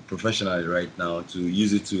training professionally right now, to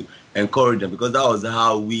use it to encourage them, because that was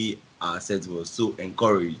how we ourselves were so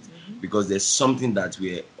encouraged, because there's something that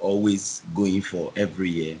we're always going for every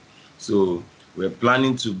year. So we're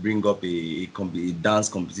planning to bring up a dance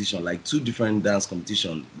competition, like 2 different dance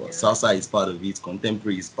competitions, but salsa is part of it,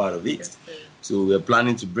 contemporary is part of it. Yes, so we're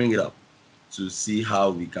planning to bring it up to see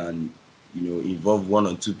how we can involve 1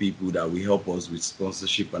 or 2 people that will help us with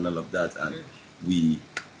sponsorship and all of that, and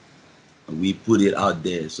we put it out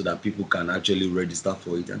there so that people can actually register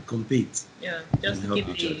for it and compete. Yeah, just to keep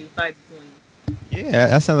the vibe going. Yeah,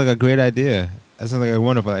 that sounds like a great idea. That sounds like a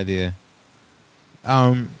wonderful idea.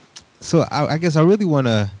 So I guess I really want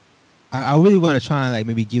to try and like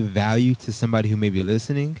maybe give value to somebody who may be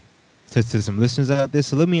listening, to some listeners out there.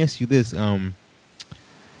 So let me ask you this. We've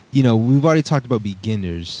already talked about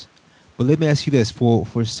beginners, but let me ask you this: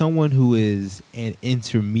 for someone who is an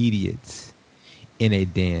intermediate in a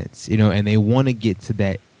dance, and they want to get to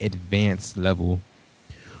that advanced level,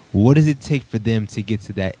 What does it take for them to get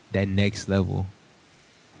to that next level?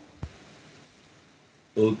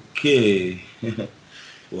 Okay.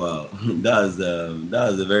 Wow, that's a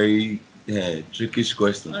very trickish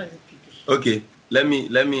question. Oh, it's tricky. Okay, let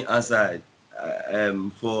me answer it.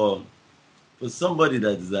 For somebody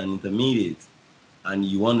that is an intermediate and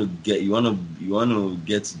you want to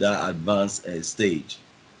get to that advanced stage,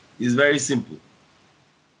 it's very simple.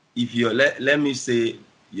 If you let me say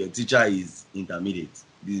your teacher is intermediate,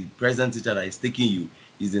 the present teacher that is taking you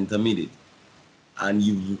is intermediate, and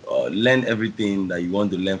you've learned everything that you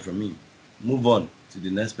want to learn from him, move on to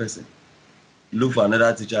the next person. Look for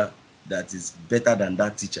another teacher that is better than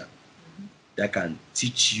that teacher, that can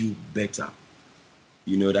teach you better,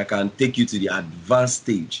 that can take you to the advanced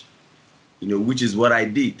stage, which is what I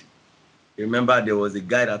did. Remember, there was a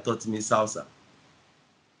guy that taught me salsa,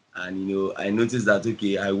 and I noticed that,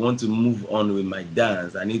 okay, I want to move on with my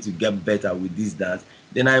dance. I need to get better with this dance.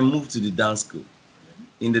 Then I moved to the dance school.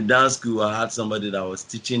 In the dance school, I had somebody that was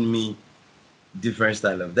teaching me different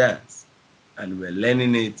style of dance, and we're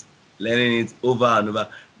learning it over and over.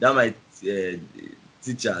 That my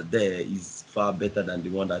teacher there is far better than the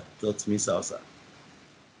one that taught me salsa,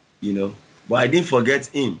 but I didn't forget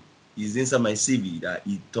him. He's inside my CV that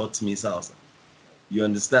he taught me salsa. You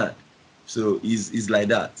understand? So it's like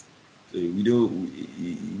that. So the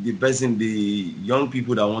young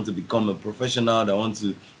people that want to become a professional, that want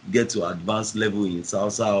to get to advanced level in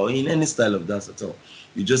salsa or in any style of dance at all,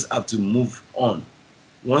 you just have to move on.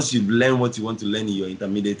 Once you learn what you want to learn in your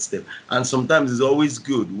intermediate step, and sometimes it's always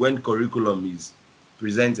good when curriculum is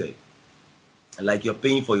presented, like you're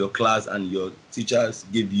paying for your class and your teachers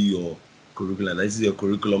give you your curriculum. This is your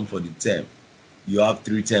curriculum for the term. You have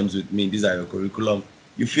 3 terms with me. These are your curriculum.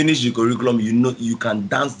 You finish the curriculum, you can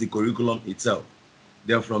dance the curriculum itself.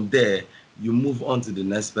 Then from there, you move on to the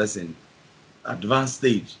next person. Advanced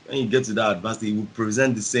stage. When you get to that advanced stage, you will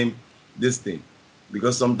present the same this thing.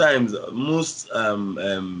 Because sometimes most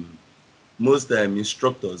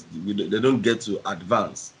instructors, they don't get to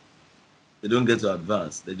advance. They don't get to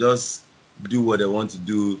advance. They just do what they want to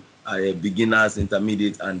do. Beginners,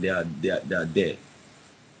 intermediate, and they are there.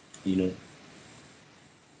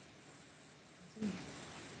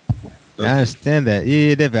 I Okay. understand that.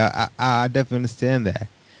 Yeah, definitely. I definitely understand that.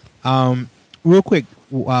 Real quick,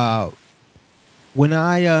 when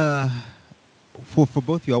I for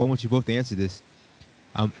both of you, I want you both to answer this.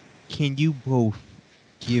 Can you both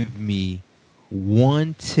give me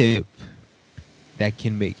one tip that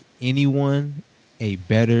can make anyone a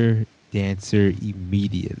better dancer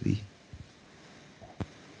immediately?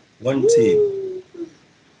 One tip.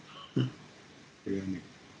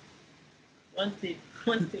 One tip,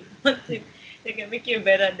 one tip, one tip. They can make you a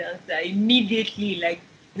better dancer immediately. Like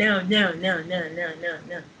now. No.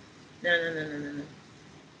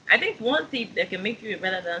 I think one tip that can make you a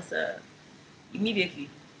better dancer immediately.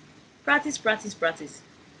 Practice, practice, practice.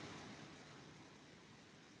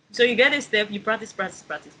 So you get a step, you practice, practice,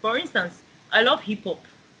 practice. For instance, I love hip hop,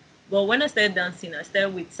 but when I started dancing, I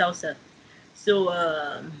started with salsa. So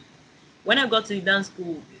when I got to the dance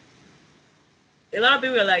school, a lot of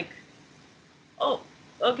people were like, "Oh,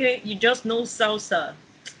 okay, you just know salsa."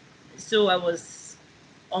 So I was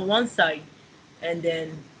on one side, and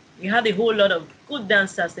then we had a whole lot of good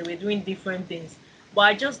dancers that were doing different things. But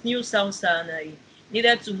I just knew salsa, and I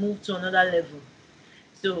needed to move to another level.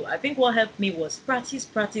 So I think what helped me was practice,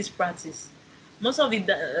 practice, practice. Most of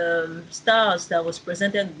the stars that I was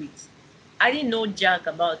presented with, I didn't know jack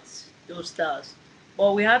about those stars,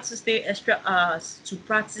 but we had to stay extra hours to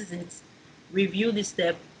practice it, review the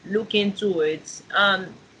step, look into it,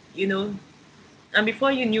 you know, and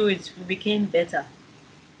before you knew it, we became better.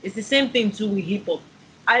 It's the same thing too with hip hop.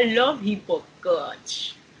 I love hip hop,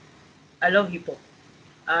 gosh, I love hip hop,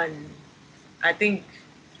 and I think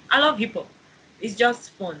I love hip hop. It's just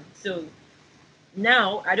fun. So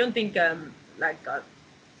now I don't think I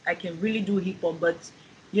can really do hip hop, but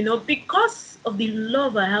because of the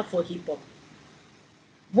love I have for hip hop,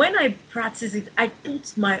 when I practice it, I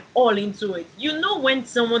put my all into it. You know when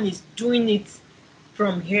someone is doing it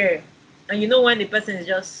from here, and you know when the person is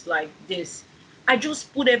just like this. I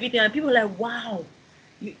just put everything, and people are like, "Wow,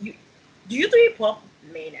 you do you do hip hop?"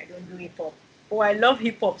 Man, I don't do hip hop. Oh, I love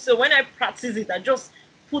hip hop. So when I practice it, I just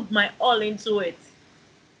put my all into it.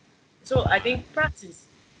 So I think practice,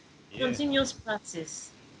 continuous practice.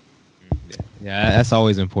 Yeah, that's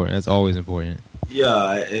always important. That's always important.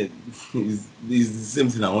 Yeah, it's the same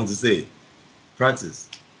thing I want to say. Practice,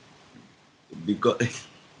 because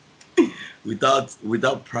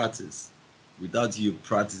without practice, without you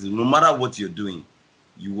practicing, no matter what you're doing,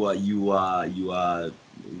 you are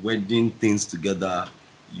wedding things together.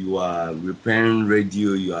 you are repairing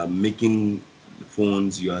radio, you are making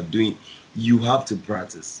phones, you have to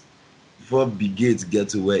practice. Before Bill Gates get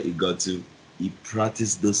to where he got to, he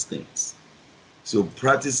practiced those things. So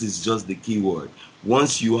practice is just the key word.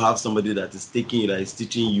 Once you have somebody that is that is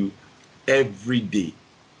teaching you every day,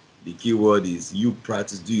 the key word is you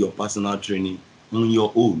practice, do your personal training on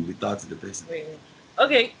your own without the person.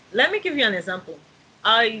 Okay, let me give you an example.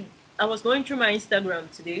 I was going through my Instagram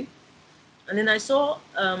today, and then I saw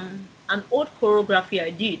an old choreography I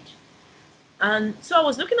did. And so I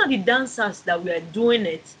was looking at the dancers that were doing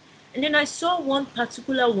it, and then I saw one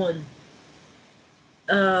particular one.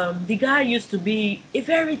 The guy used to be a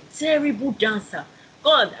very terrible dancer.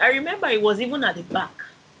 God, I remember he was even at the back.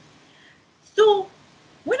 So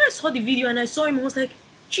when I saw the video and I saw him, I was like,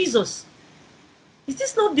 Jesus, is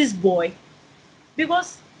this not this boy?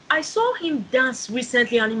 Because I saw him dance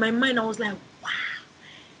recently, and in my mind I was like, wow.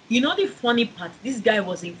 You know the funny part, this guy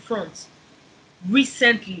was in front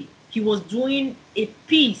recently. He was doing a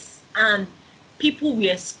piece and people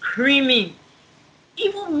were screaming.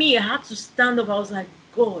 Even me, I had to stand up. I was like,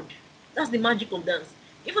 God, that's the magic of dance.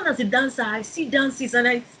 Even as a dancer, I see dances and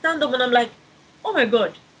I stand up and I'm like, oh my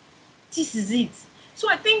God, this is it. So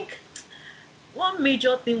I think one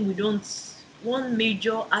major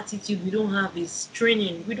attitude we don't have is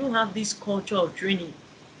training. We don't have this culture of training.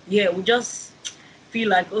 Yeah, we just feel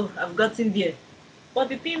like, oh, I've gotten there. But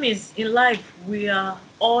the thing is, in life, we are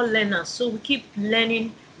all learners. So we keep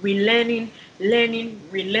learning, relearning,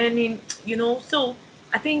 relearning, So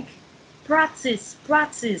I think practice,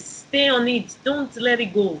 stay on it. Don't let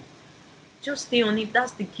it go. Just stay on it.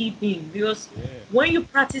 That's the key thing. Because when you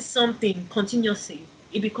practice something continuously,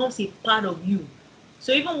 it becomes a part of you.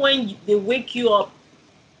 So even when they wake you up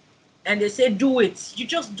and they say do it, you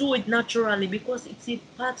just do it naturally because it's a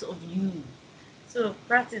part of you. So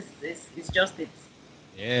practice is just it.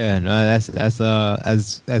 Yeah, no,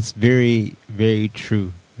 that's very, very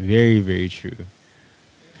true. Very, very true.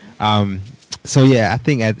 So yeah, I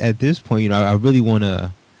think at this point, I really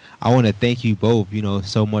wanna thank you both,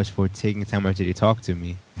 so much for taking time out today to talk to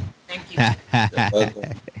me. Thank you.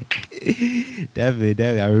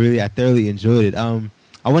 Definitely. I thoroughly enjoyed it. I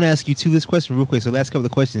want to ask you this question real quick. So last couple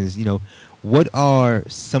of questions, what are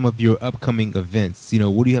some of your upcoming events?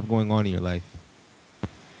 What do you have going on in your life?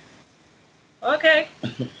 Okay.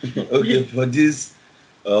 Okay, for this,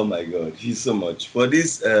 oh my God, he's so much. For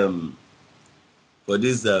this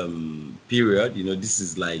period, this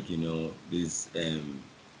is like, this No, it's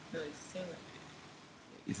same.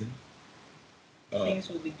 is it? Things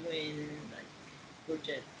we'll be doing like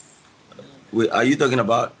projects. Wait, are you talking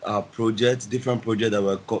about projects, different projects that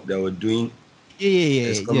we're doing? Yeah.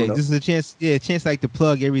 This is a chance. Yeah, a chance like to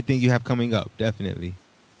plug everything you have coming up. Definitely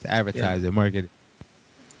to advertise it, market it.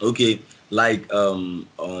 Okay, like on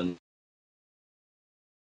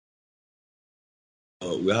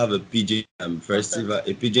we have a pigeon festival,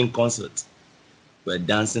 a pigeon concert. We're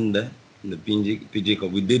dancing there in the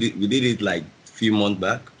pigeon. We did it like a few months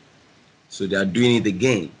back. So they are doing it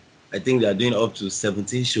again. I think they are doing up to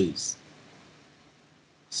 17 shows.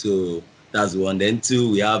 So that's one. Then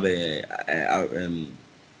two, we have a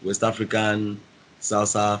West African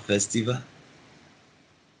Salsa Festival,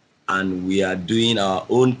 and we are doing our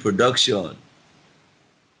own production.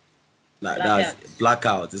 Like that's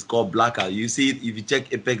Blackout. It's called Blackout. You see it if you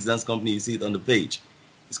check Apex Dance Company. You see it on the page.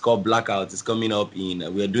 It's called Blackout. It's coming up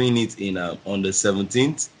in. We are doing it in on the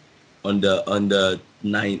 17th, on the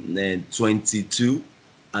 22,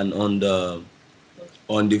 and on the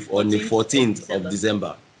 14th of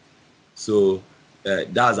December. So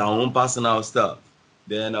that's our own personal stuff.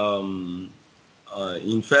 Then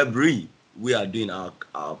in February we are doing our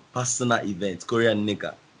personal event, Korean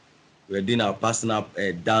Nika. We're doing our personal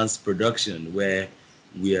dance production where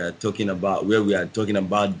we are talking about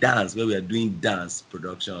dance, where we are doing dance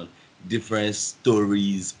production, different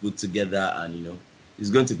stories put together, and it's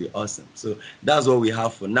going to be awesome. So that's what we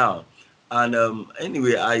have for now. And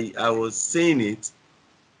anyway, I was saying it.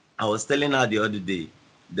 I was telling her the other day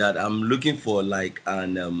that I'm looking for like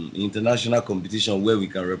an international competition where we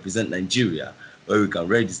can represent Nigeria, where we can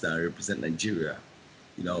register and represent Nigeria.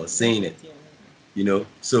 I was saying it.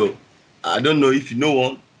 So I don't know if you know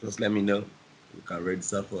one. Just let me know. We can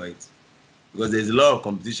register for it because there's a lot of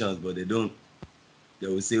competitions, but they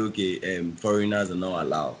will say, okay, foreigners are not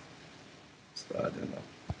allowed. So I don't know.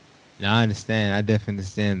 No, I understand. I definitely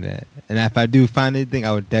understand that. And if I do find anything,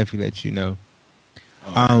 I would definitely let you know.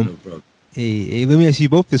 No problem. Hey, let me ask you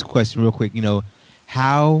both this question real quick.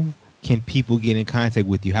 How can people get in contact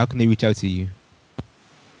with you? How can they reach out to you?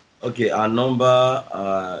 Okay, our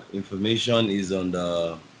number, information is on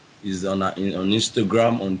the is on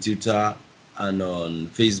Instagram, on Twitter, and on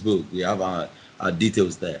Facebook. We have our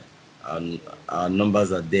details there. Our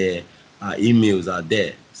numbers are there. Our emails are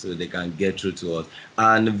there, so they can get through to us.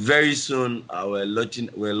 And very soon, we're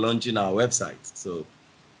launching our website. So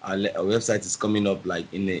our website is coming up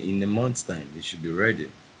like in a month's time. It should be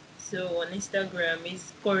ready. So on Instagram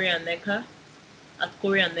is Korean Neka, at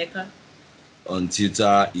Korean Neka. On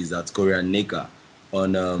Twitter is at Korean Neka.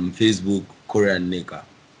 On Facebook, Korean Neka.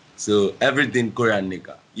 So everything Korean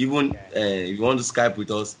Neka. Even if you want to Skype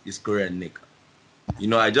with us, it's Korean Neka. You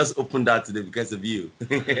know, I just opened that today because of you.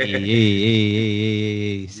 Hey.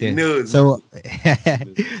 No. So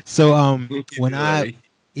when I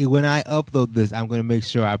upload this, I'm gonna make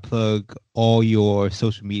sure I plug all your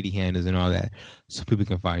social media handles and all that, so people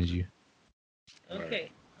can find you. Okay.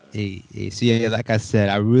 Hey. So yeah, like I said,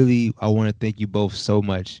 I want to thank you both so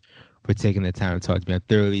much for taking the time to talk to me. I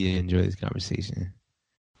thoroughly enjoyed this conversation.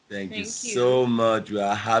 Thank you so much. We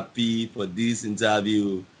are happy for this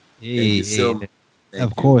interview. Thank you so much.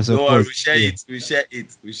 Of course. We share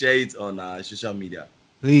it on our social media.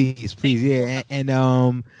 Please, yeah. And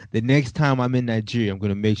the next time I'm in Nigeria, I'm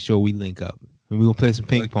gonna make sure we link up. And we're gonna play some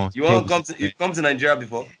ping pong. You want to come you've come to Nigeria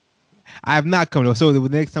before? I have not come though. So the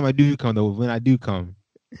next time I do come though, when I do come.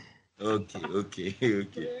 Okay. You're a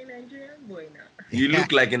Nigerian boy now. You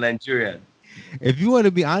look like a Nigerian. If you want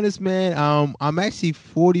to be honest, man, I'm actually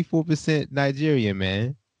 44% Nigerian,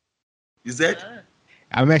 man. You said?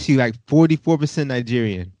 I'm actually like 44%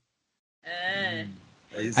 Nigerian. Mm.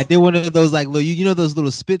 I did one of those like little, you know those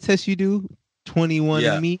little spit tests you do, 21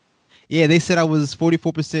 and me. Yeah, they said I was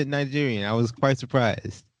 44% Nigerian. I was quite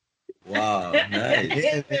surprised. Wow,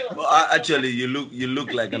 nice. Well, actually, you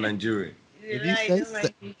look like a Nigerian.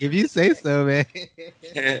 If you say so, man.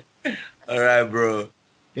 All right, bro.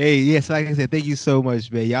 Hey, yes, like I said, thank you so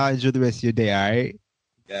much, man. Y'all enjoy the rest of your day, all right?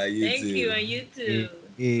 Yeah, you too. Thank you, and you too.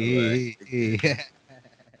 Hey.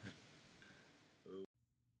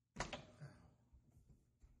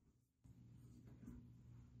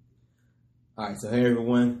 All right, so hey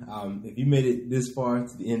everyone. If you made it this far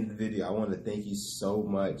to the end of the video, I want to thank you so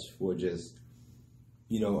much for just,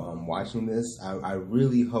 watching this. I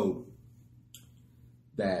really hope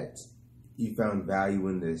that you found value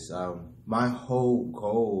in this. My whole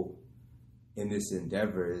goal in this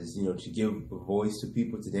endeavor is, to give a voice to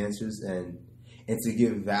people, to dancers, and to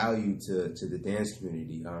give value to the dance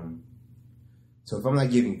community. So if I'm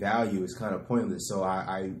not giving value, it's kind of pointless. So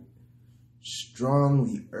I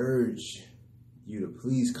strongly urge you to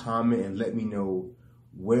please comment and let me know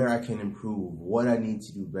where I can improve, what I need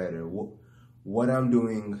to do better, what I'm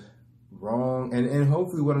doing wrong, and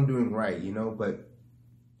hopefully what I'm doing right, but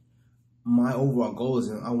my overall goal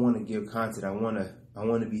is I want to give content. I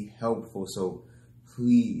want to be helpful. So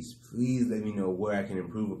please let me know where I can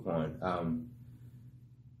improve upon.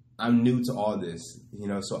 I'm new to all this,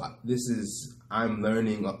 so I'm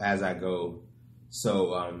learning as I go.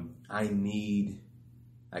 So I need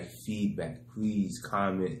feedback. Please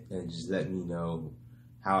comment and just let me know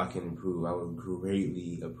how I can improve. I would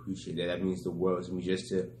greatly appreciate that. That means the world to me,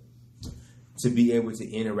 just to be able to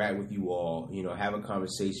interact with you all, have a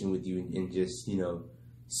conversation with you and just,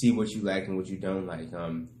 see what you like and what you don't like.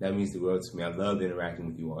 That means the world to me. I love interacting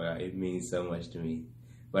with you all. It means so much to me.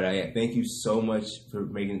 But thank you so much for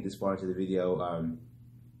making it this far into the video. I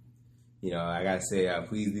gotta say,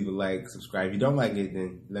 please leave a like, subscribe. If you don't like it,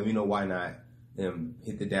 then let me know why not.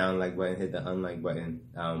 Hit the down like button, hit the unlike button.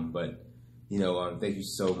 But thank you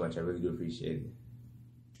so much. I really do appreciate it.